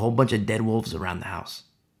see a whole bunch of dead wolves around the house.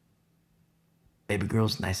 Baby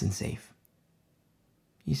girl's nice and safe.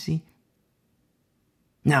 You see?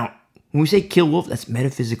 Now, when we say kill wolf, that's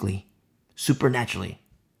metaphysically, supernaturally.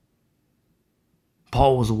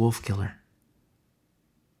 Paul was a wolf killer.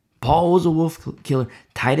 Paul was a wolf killer.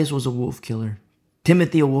 Titus was a wolf killer.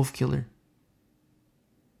 Timothy a wolf killer.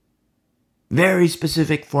 Very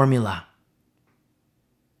specific formula.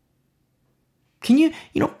 Can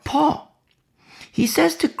Paul, he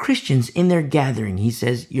says to Christians in their gathering, he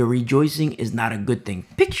says, your rejoicing is not a good thing.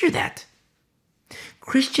 Picture that.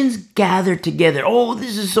 Christians gather together. Oh,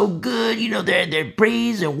 this is so good. Their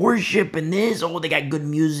praise and worship and this. Oh, they got good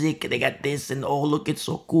music. They got this. And oh, look, it's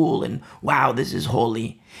so cool. And wow, this is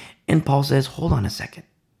holy. And Paul says, hold on a second.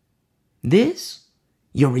 This,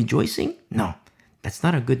 you're rejoicing? No, that's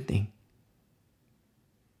not a good thing.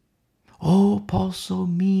 Oh, Paul's so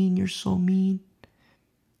mean. You're so mean.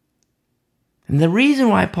 And the reason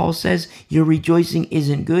why Paul says your rejoicing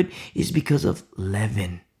isn't good is because of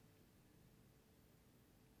leaven.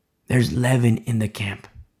 There's leaven in the camp.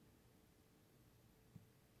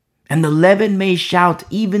 And the leaven may shout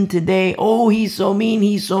even today, oh, he's so mean,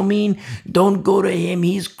 he's so mean. Don't go to him,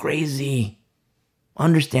 he's crazy.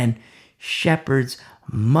 Understand, shepherds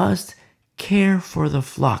must care for the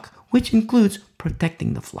flock, which includes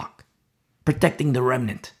protecting the flock, protecting the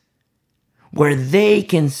remnant, where they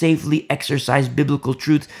can safely exercise biblical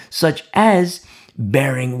truth such as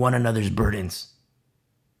bearing one another's burdens.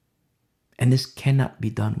 And this cannot be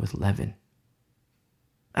done with leaven.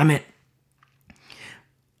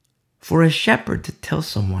 For a shepherd to tell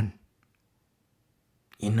someone,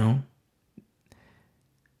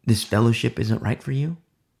 this fellowship isn't right for you,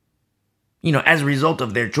 as a result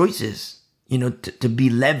of their choices, to be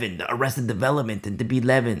leavened, Arrested Development, and to be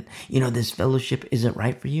leavened, this fellowship isn't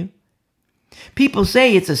right for you. People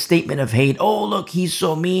say it's a statement of hate. Oh, look, he's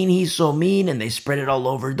so mean, and they spread it all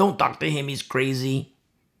over. Don't talk to him, he's crazy.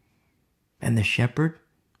 And the shepherd,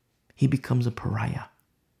 he becomes a pariah.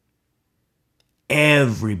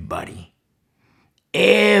 Everyone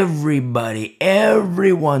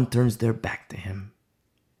turns their back to him.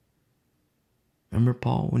 Remember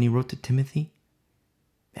Paul when he wrote to Timothy?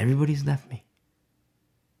 Everybody's left me.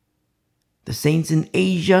 The saints in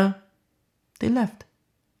Asia, they left.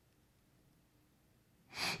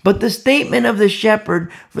 But the statement of the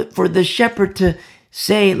shepherd, for the shepherd to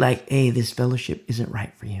say like, hey, this fellowship isn't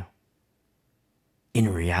right for you.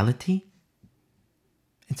 In reality,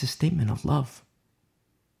 it's a statement of love.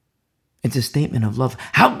 It's a statement of love.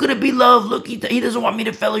 How could it be love? Look, he doesn't want me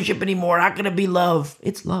to fellowship anymore. How could it be love?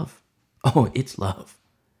 It's love. Oh, it's love.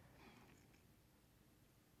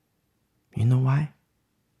 You know why?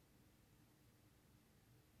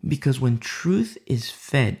 Because when truth is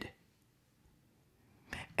fed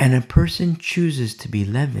and a person chooses to be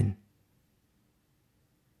leaven,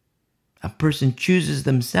 a person chooses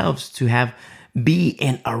themselves to be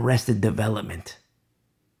in arrested development.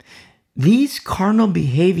 These carnal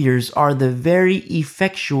behaviors are the very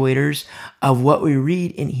effectuators of what we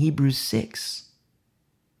read in Hebrews 6,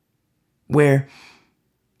 where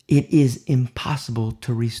it is impossible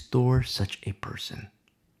to restore such a person.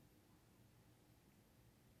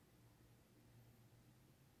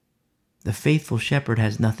 The faithful shepherd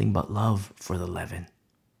has nothing but love for the leaven.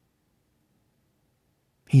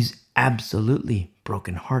 He's absolutely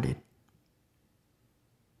brokenhearted.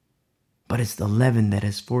 But it's the leaven that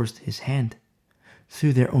has forced his hand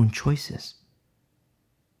through their own choices.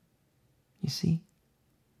 You see?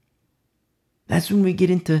 That's when we get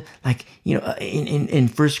into, in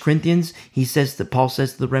 1 Corinthians, Paul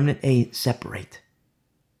says to the remnant, hey, separate.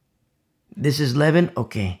 This is leaven,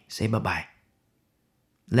 okay, say bye-bye.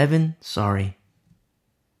 Leaven, sorry.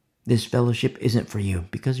 This fellowship isn't for you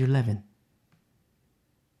because you're leaven.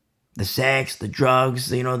 The sex, the drugs,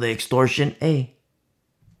 the extortion, hey.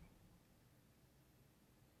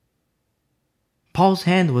 Paul's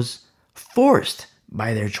hand was forced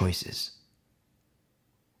by their choices.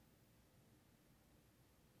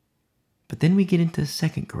 But then we get into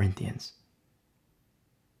 2 Corinthians,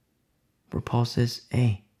 where Paul says,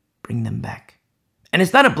 hey, bring them back. And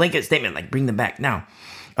it's not a blanket statement like bring them back. Now,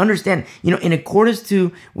 understand, in accordance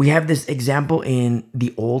to, we have this example in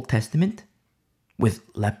the Old Testament with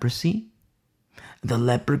leprosy. The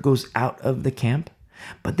leper goes out of the camp,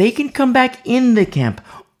 but they can come back in the camp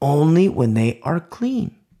only when they are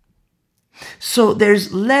clean. So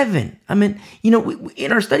there's leaven. I mean, we,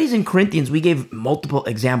 in our studies in Corinthians, we gave multiple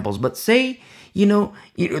examples, but say,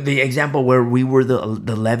 the example where we were the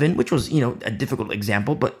leaven, which was, a difficult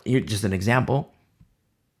example, but just an example.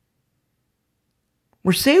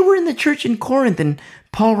 Or say we're in the church in Corinth and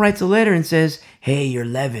Paul writes a letter and says, hey, you're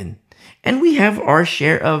leaven. And we have our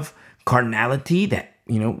share of carnality that,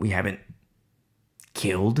 we haven't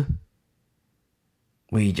killed.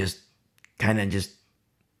 We just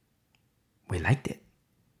we liked it.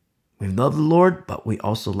 We love the Lord, but we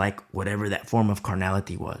also like whatever that form of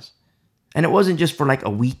carnality was. And it wasn't just for like a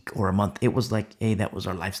week or a month. It was like, hey, that was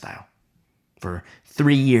our lifestyle for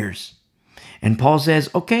 3 years. And Paul says,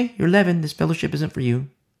 okay, you're leaven. This fellowship isn't for you.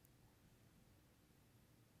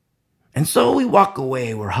 And so we walk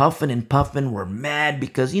away. We're huffing and puffing. We're mad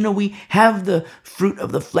because, we have the fruit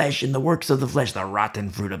of the flesh and the works of the flesh, the rotten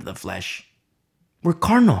fruit of the flesh. We're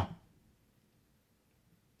carnal.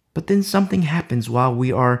 But then something happens while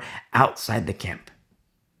we are outside the camp.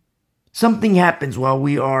 Something happens while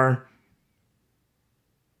we are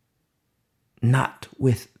not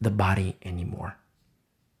with the body anymore.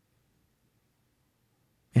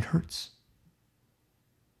 It hurts.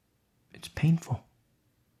 It's painful.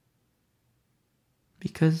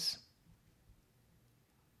 Because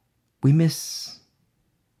we miss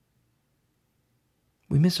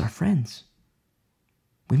our friends.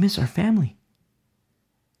 We miss our family.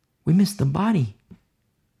 We miss the body.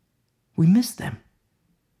 We miss them.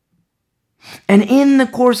 And in the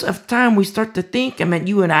course of time, we start to think,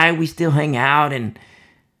 you and I, we still hang out, and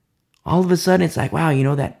all of a sudden it's like, wow,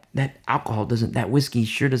 that alcohol that whiskey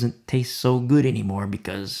sure doesn't taste so good anymore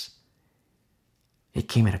because it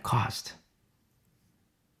came at a cost.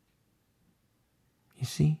 You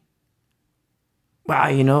see? Wow,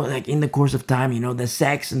 in the course of time, the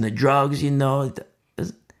sex and the drugs,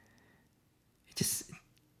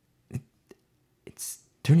 it's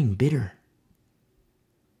turning bitter.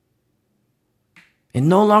 It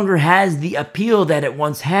no longer has the appeal that it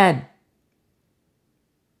once had.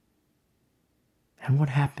 And what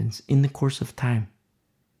happens in the course of time?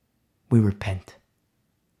 We repent.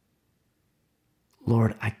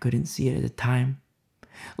 Lord, I couldn't see it at the time.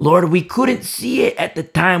 Lord, we couldn't see it at the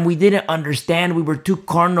time. We didn't understand. We were too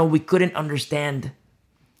carnal. We couldn't understand.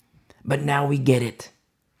 But now we get it.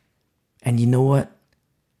 And you know what?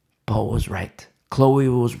 Paul was right. Chloe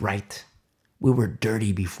was right. We were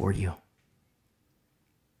dirty before you.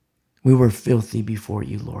 We were filthy before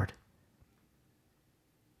you, Lord.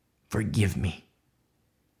 Forgive me.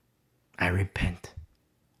 I repent.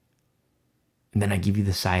 And then I give you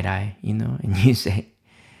the side eye, and you say,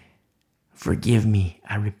 forgive me.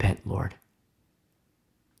 I repent, Lord.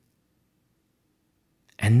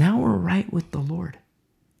 And now we're right with the Lord.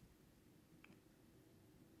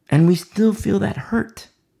 And we still feel that hurt.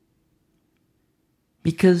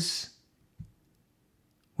 because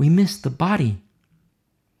we miss the body.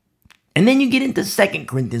 And then you get into 2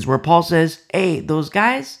 Corinthians where Paul says, hey, those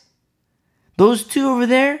guys, those two over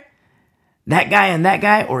there, that guy and that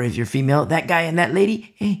guy, or if you're female, that guy and that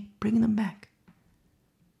lady, hey, bring them back.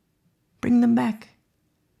 Bring them back.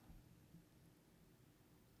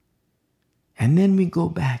 And then we go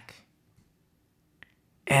back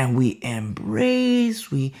and we embrace,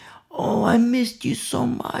 oh, I missed you so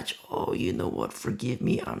much. Oh, you know what? Forgive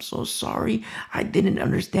me. I'm so sorry. I didn't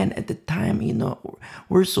understand at the time.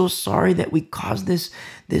 We're so sorry that we caused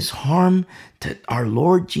this harm to our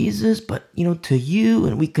Lord Jesus, but, to you,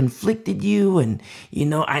 and we conflicted you. And,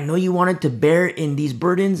 I know you wanted to bear in these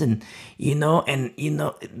burdens and,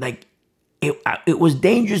 like, it was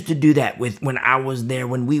dangerous to do that when I was there,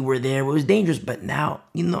 when we were there. It was dangerous, but now,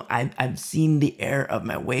 I've seen the error of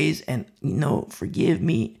my ways, and, forgive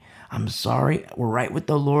me. I'm sorry. We're right with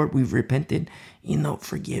the Lord. We've repented.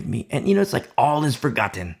 Forgive me. And, it's like all is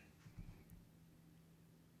forgotten.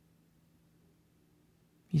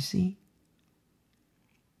 You see?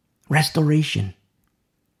 Restoration.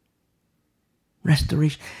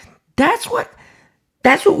 That's what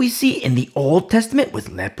we see in the Old Testament with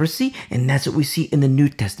leprosy, and that's what we see in the New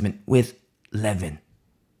Testament with leaven.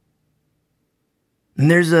 And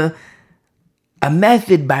there's a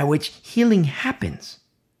method by which healing happens.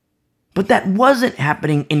 But that wasn't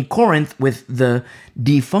happening in Corinth with the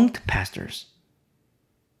defunct pastors.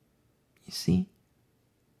 You see?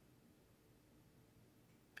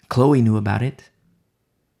 Chloe knew about it.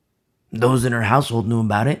 Those in her household knew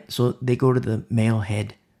about it, so they go to the male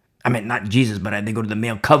head. I mean, not Jesus, but they go to the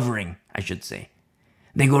male covering, I should say.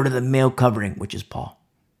 They go to the male covering, which is Paul.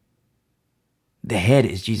 The head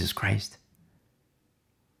is Jesus Christ.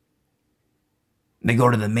 They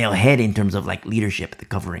go to the male head in terms of like leadership, the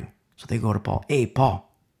covering. So they go to Paul. Hey,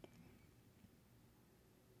 Paul.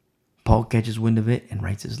 Paul catches wind of it and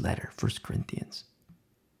writes his letter, 1 Corinthians.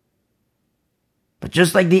 But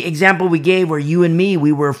just like the example we gave where you and me,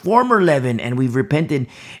 we were former leaven and we've repented.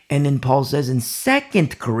 And then Paul says in 2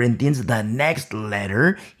 Corinthians, the next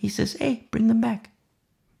letter, he says, hey, bring them back.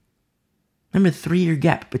 Remember, 3-year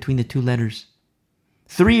gap between the two letters.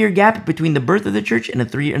 3-year gap between the birth of the church and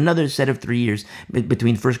another set of 3 years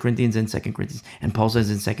between 1 Corinthians and 2 Corinthians. And Paul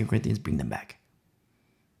says in 2 Corinthians, bring them back.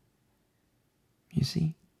 You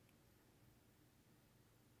see?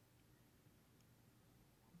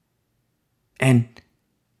 And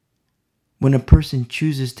when a person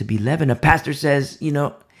chooses to be leaven, a pastor says,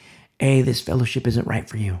 hey, this fellowship isn't right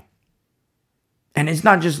for you. And it's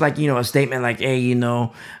not just like, a statement like, hey, you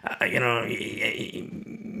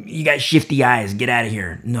got shifty eyes, get out of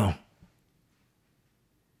here. No.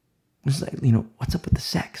 It's like, what's up with the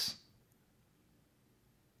sex?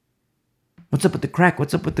 What's up with the crack?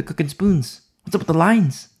 What's up with the cooking spoons? What's up with the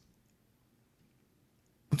lines?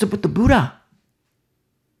 What's up with the Buddha?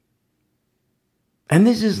 And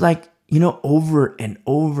this is like, over and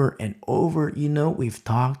over and over, we've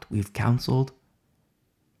talked, we've counseled.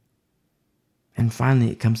 And finally,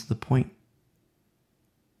 it comes to the point.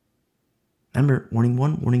 Remember, warning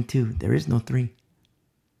 1, warning 2, there is no 3.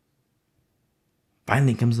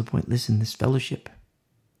 Finally, it comes to the point, listen, this fellowship,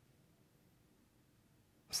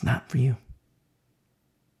 it's not for you.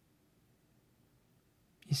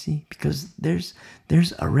 You see, because there's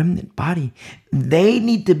a remnant body. They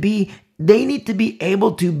need to be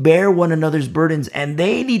able to bear one another's burdens, and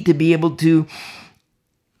they need to be able to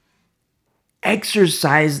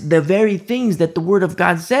exercise the very things that the Word of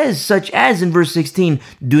God says, such as in verse 16,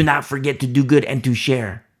 do not forget to do good and to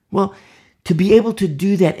share. Well, to be able to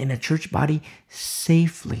do that in a church body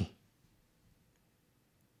safely,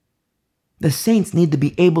 the saints need to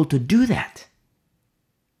be able to do that.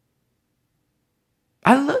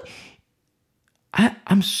 I'm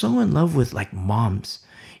so in love with like moms.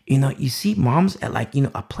 You see moms at like,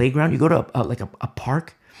 a playground. You go to a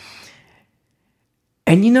park,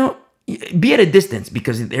 and be at a distance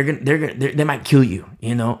because they might kill you.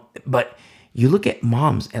 But you look at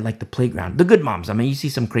moms at like the playground, the good moms. I mean, you see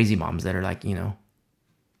some crazy moms that are like,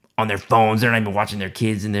 on their phones. They're not even watching their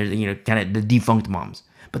kids, and they're kind of the defunct moms.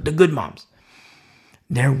 But the good moms,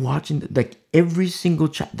 they're watching like every single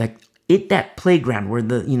child, like at that playground where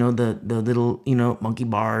the little monkey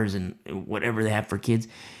bars and whatever they have for kids,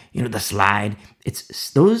 the slide.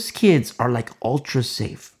 It's those kids are like ultra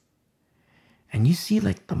safe. And you see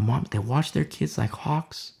like the mom, they watch their kids like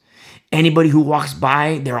hawks. Anybody who walks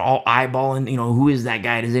by, they're all eyeballing, who is that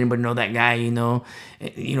guy? Does anybody know that guy?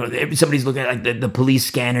 Somebody's looking at like the police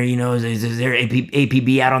scanner, is there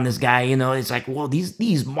APB out on this guy? It's like, well,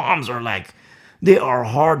 these moms are like, they are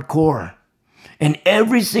hardcore. And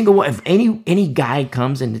every single one, if any guy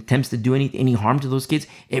comes and attempts to do any harm to those kids,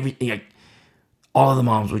 like, all of the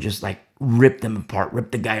moms would just like rip them apart,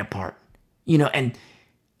 rip the guy apart. And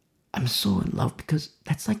I'm so in love because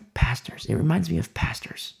that's like pastors. It reminds me of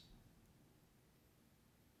pastors.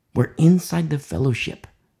 We're inside the fellowship.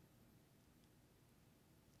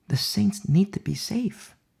 The saints need to be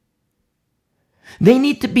safe. They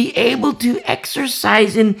need to be able to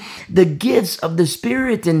exercise in the gifts of the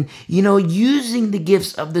Spirit and, using the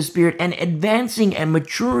gifts of the Spirit and advancing and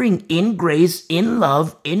maturing in grace, in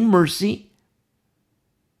love, in mercy.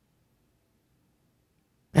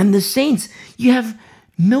 And the saints, you have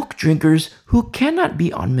milk drinkers who cannot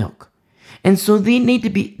be on milk. And so they need to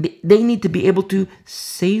be able to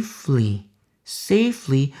safely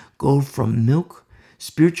go from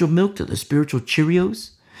spiritual milk to the spiritual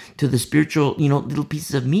Cheerios, to the spiritual, little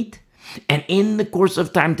pieces of meat, and in the course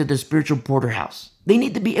of time to the spiritual porterhouse. They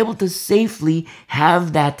need to be able to safely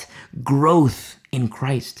have that growth in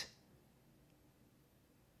Christ.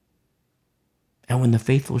 And when the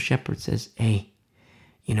faithful shepherd says, hey,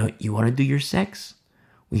 you want to do your sex?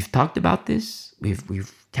 We've talked about this.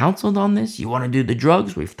 We've counseled on this. You want to do the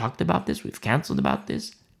drugs? We've talked about this. We've counseled about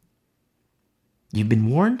this. You've been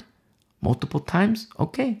warned multiple times.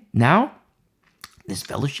 Okay, now this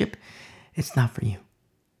fellowship, it's not for you.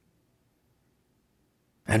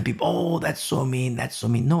 And people, oh, that's so mean. That's so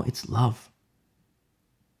mean. No, it's love.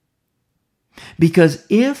 Because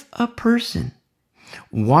if a person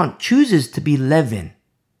chooses to be leaven,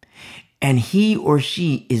 and he or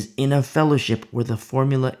she is in a fellowship where the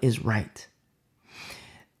formula is right,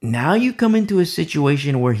 now you come into a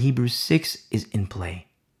situation where Hebrews 6 is in play.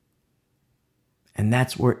 And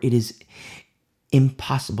that's where it is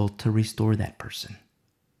impossible to restore that person.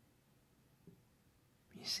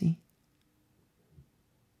 You see?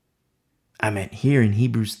 I meant here in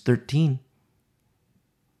Hebrews 13,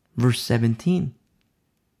 verse 17.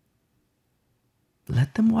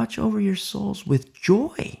 Let them watch over your souls with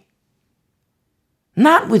joy,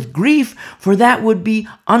 not with grief, for that would be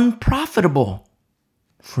unprofitable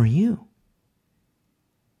for you.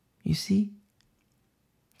 You see?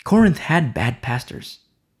 Corinth had bad pastors.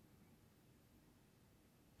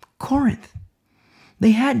 Corinth.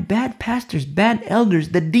 They had bad pastors, bad elders,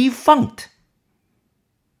 the defunct.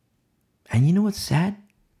 And you know what's sad?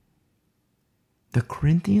 The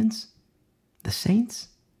Corinthians, the saints,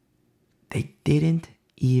 they didn't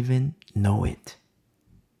even know it.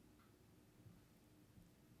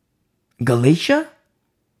 Galatia,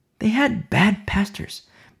 they had bad pastors,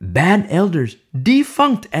 bad elders,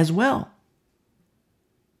 defunct as well.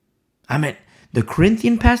 I mean, the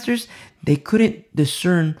Corinthian pastors, they couldn't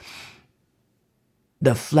discern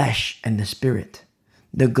the flesh and the spirit.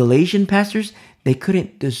 The Galatian pastors, they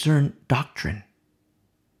couldn't discern doctrine.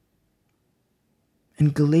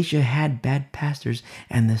 And Galatia had bad pastors,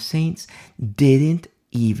 and the saints didn't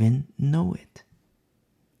even know it.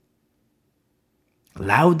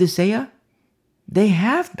 Laodicea, they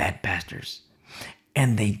have bad pastors,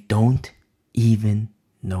 and they don't even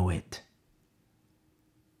know it.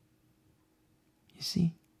 You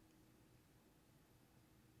see?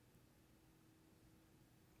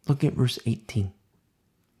 Look at verse 18.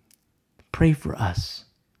 Pray for us,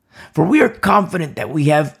 for we are confident that we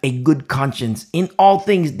have a good conscience in all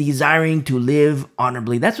things, desiring to live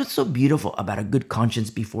honorably. That's what's so beautiful about a good conscience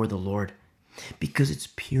before the Lord, because it's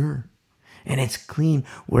pure and it's clean.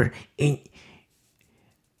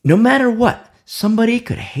 No matter what, somebody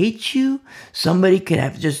could hate you, somebody could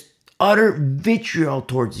have just utter vitriol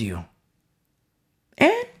towards you,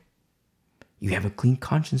 and you have a clean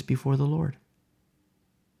conscience before the Lord.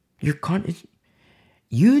 Your conscience,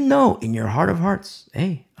 in your heart of hearts,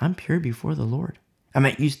 hey, I'm pure before the Lord. I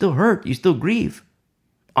mean, you still hurt, you still grieve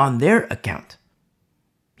on their account.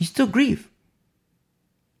 You still grieve.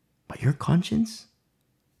 But your conscience,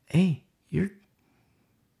 hey, you're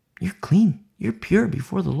clean. You're pure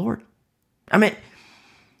before the Lord. I mean,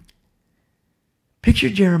 picture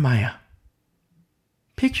Jeremiah.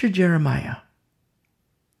 Picture Jeremiah,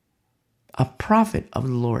 a prophet of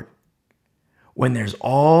the Lord. When there's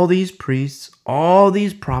all these priests, all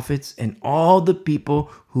these prophets, and all the people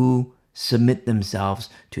who submit themselves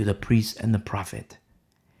to the priest and the prophet.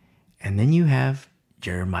 And then you have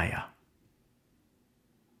Jeremiah.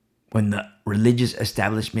 When the religious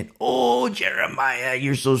establishment, oh, Jeremiah,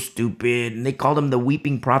 you're so stupid. And they called him the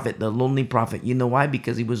weeping prophet, the lonely prophet. You know why?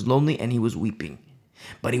 Because he was lonely and he was weeping.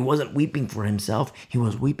 But he wasn't weeping for himself. He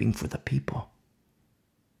was weeping for the people.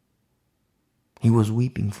 He was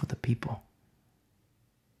weeping for the people.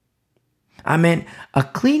 I mean, a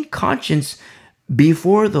clean conscience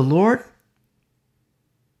before the Lord,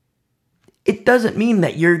 It doesn't mean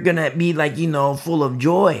that you're going to be like, full of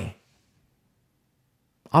joy.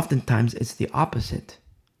 Oftentimes, it's the opposite.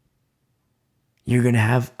 You're going to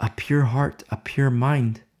have a pure heart, a pure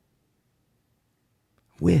mind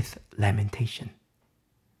with lamentation.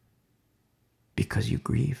 Because you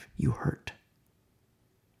grieve, you hurt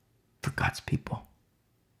for God's people.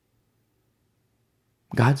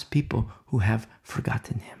 God's people who have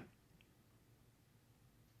forgotten him.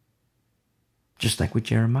 Just like with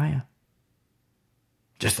Jeremiah.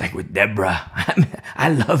 Just like with Deborah. I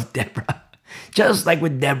love Deborah. Just like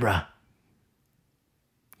with Deborah.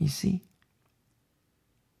 You see?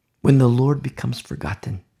 When the Lord becomes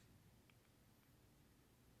forgotten,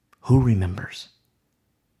 who remembers?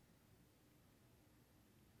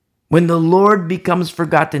 When the Lord becomes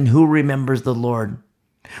forgotten, who remembers the Lord?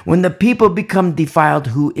 When the people become defiled,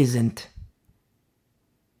 who isn't?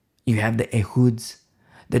 You have the Ehuds,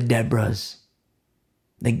 the Deborahs,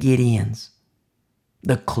 the Gideons,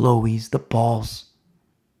 the Chloes, the Pauls.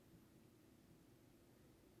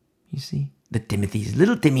 You see? The Timothys,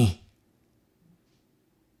 little Timmy.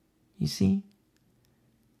 You see?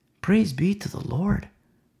 Praise be to the Lord.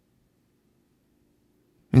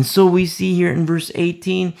 And so we see here in verse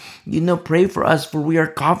 18, pray for us, for we are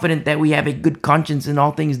confident that we have a good conscience in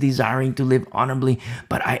all things, desiring to live honorably.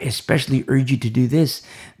 But I especially urge you to do this,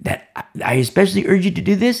 that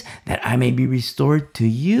I may be restored to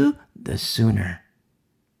you the sooner.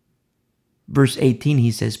 Verse 18,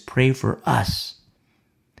 he says, pray for us.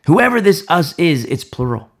 Whoever this us is, it's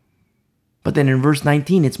plural. But then in verse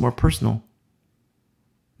 19, it's more personal.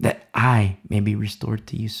 That I may be restored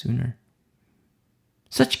to you sooner.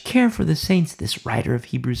 Such care for the saints this writer of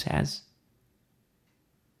Hebrews has.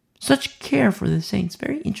 Such care for the saints.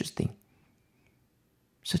 Very interesting.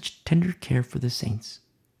 Such tender care for the saints.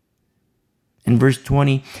 In verse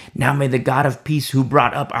 20, now may the God of peace, who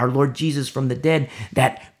brought up our Lord Jesus from the dead,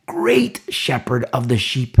 that great shepherd of the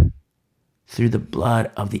sheep, through the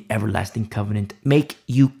blood of the everlasting covenant, make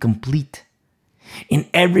you complete in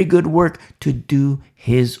every good work to do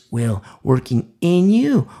his will, working in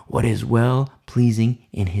you what is well pleasing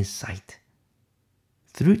in his sight.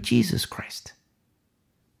 Through Jesus Christ,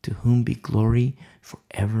 to whom be glory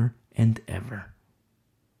forever and ever.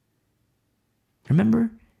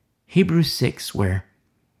 Remember Hebrews 6, where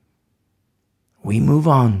we move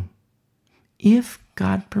on, if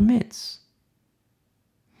God permits.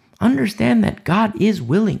 Understand that God is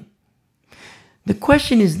willing. The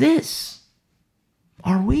question is this.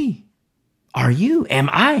 Are we? Are you? Am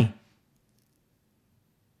I?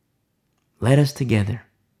 Let us together,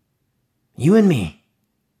 you and me,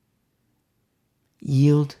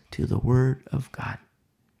 yield to the word of God.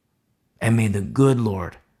 And may the good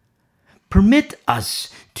Lord permit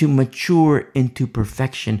us to mature into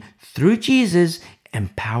perfection through Jesus,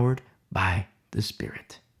 empowered by the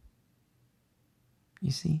Spirit. You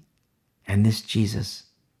see? And this Jesus,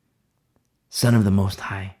 Son of the Most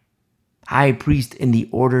High, High Priest in the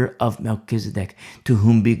order of Melchizedek, to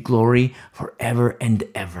whom be glory forever and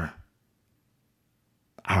ever.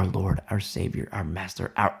 Our Lord, our Savior, our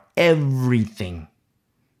Master, our everything.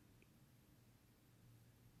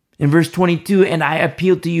 In verse 22, and I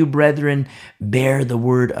appeal to you, brethren, bear the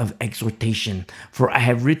word of exhortation, for I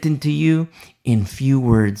have written to you in few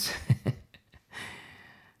words.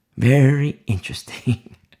 Very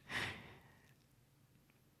interesting.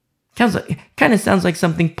 Kind of sounds like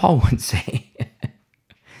something Paul would say.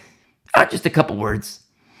 Just a couple words.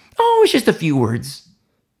 Oh, it's just a few words.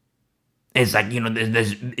 It's like,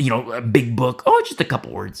 there's a big book. Oh, it's just a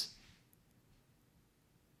couple words.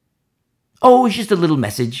 Oh, it's just a little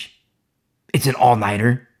message. It's an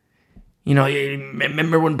all-nighter.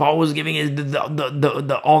 Remember when Paul was giving his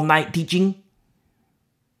the all-night teaching?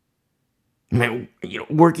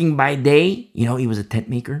 Working by day, he was a tent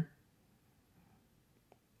maker.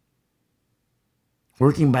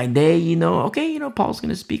 Working by day, Paul's going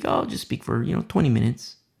to speak. I'll just speak for, 20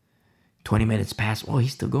 minutes. 20 minutes pass. Oh,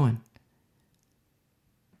 he's still going.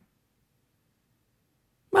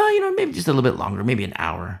 Well, maybe just a little bit longer, maybe an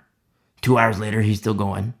hour. 2 hours later, he's still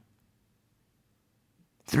going.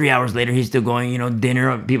 3 hours later, he's still going.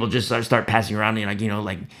 Dinner, people just start passing around,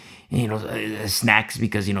 snacks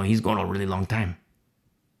because, he's going a really long time.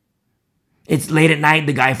 It's late at night,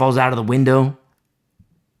 the guy falls out of the window.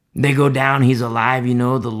 They go down, he's alive,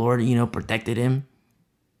 the Lord, protected him.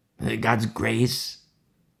 God's grace.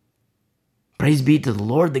 Praise be to the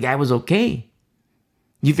Lord, the guy was okay.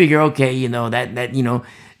 You figure, okay, that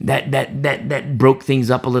broke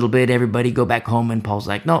things up a little bit. Everybody go back home, and Paul's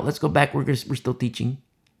like, no, let's go back. We're still teaching.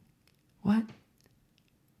 What?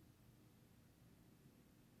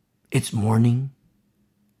 It's morning.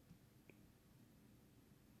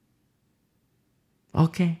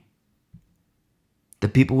 Okay. The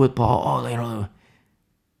people with Paul,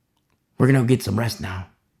 we're going to get some rest now.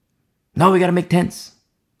 No, we got to make tents.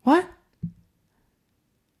 What?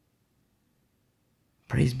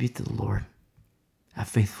 Praise be to the Lord, a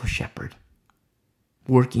faithful shepherd,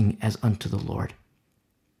 working as unto the Lord.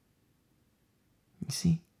 You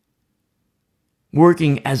see?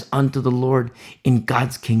 Working as unto the Lord in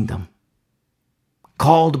God's kingdom.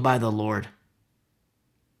 Called by the Lord.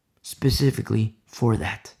 Specifically for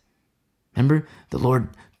that. Remember, the Lord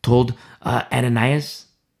told Ananias,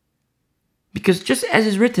 because just as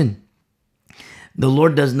is written, the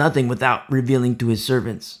Lord does nothing without revealing to his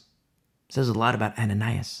servants. It says a lot about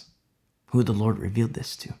Ananias, who the Lord revealed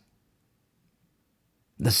this to.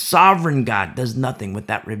 The sovereign God does nothing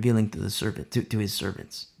without revealing to to his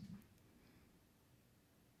servants.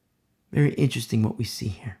 Very interesting what we see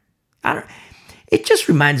here. It just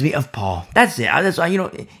reminds me of Paul. That's it. That's why,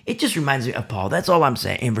 it just reminds me of Paul. That's all I'm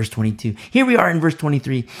saying in verse 22. Here we are in verse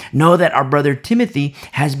 23. Know that our brother Timothy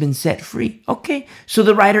has been set free. Okay, so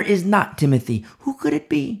the writer is not Timothy. Who could it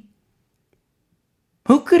be?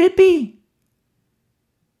 Who could it be?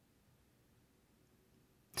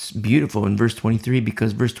 It's beautiful in verse 23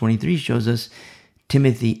 because verse 23 shows us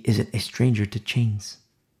Timothy isn't a stranger to chains.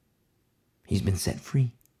 He's been set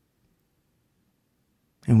free.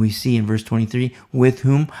 And we see in verse 23, with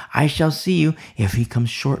whom I shall see you if he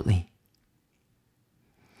comes shortly.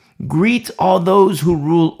 Greet all those who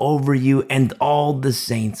rule over you and all the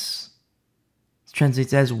saints. It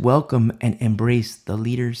translates as welcome and embrace the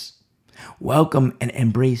leaders. Welcome and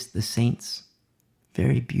embrace the saints.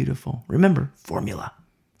 Very beautiful. Remember, formula.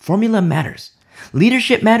 Formula matters.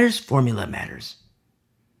 Leadership matters. Formula matters.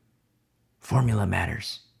 Formula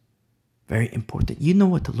matters. Very important. You know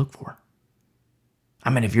what to look for. I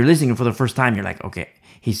mean, if you're listening for the first time, you're like, okay,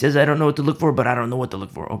 he says I don't know what to look for, but I don't know what to look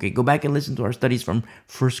for. Okay, go back and listen to our studies from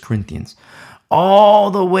 1 Corinthians all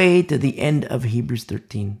the way to the end of Hebrews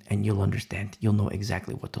 13, and you'll understand. You'll know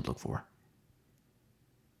exactly what to look for.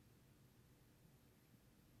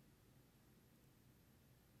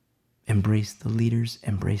 Embrace the leaders,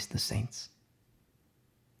 embrace the saints.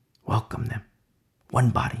 Welcome them. One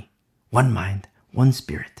body, one mind, one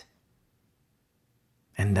spirit,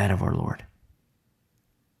 and that of our Lord.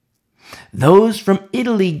 Those from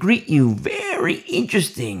Italy greet you. Very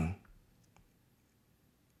interesting.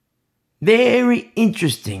 Very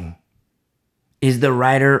interesting. Is the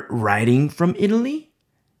writer writing from Italy?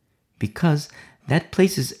 Because that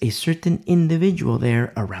places a certain individual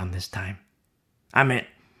there around this time. I mean,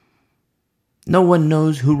 no one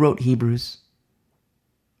knows who wrote Hebrews,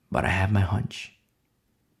 but I have my hunch.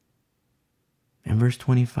 In verse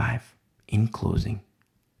 25, in closing,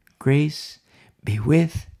 grace be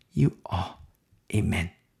with you all.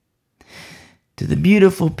 Amen. To the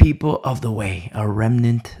beautiful people of the way, a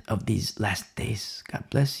remnant of these last days, God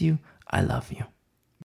bless you. I love you.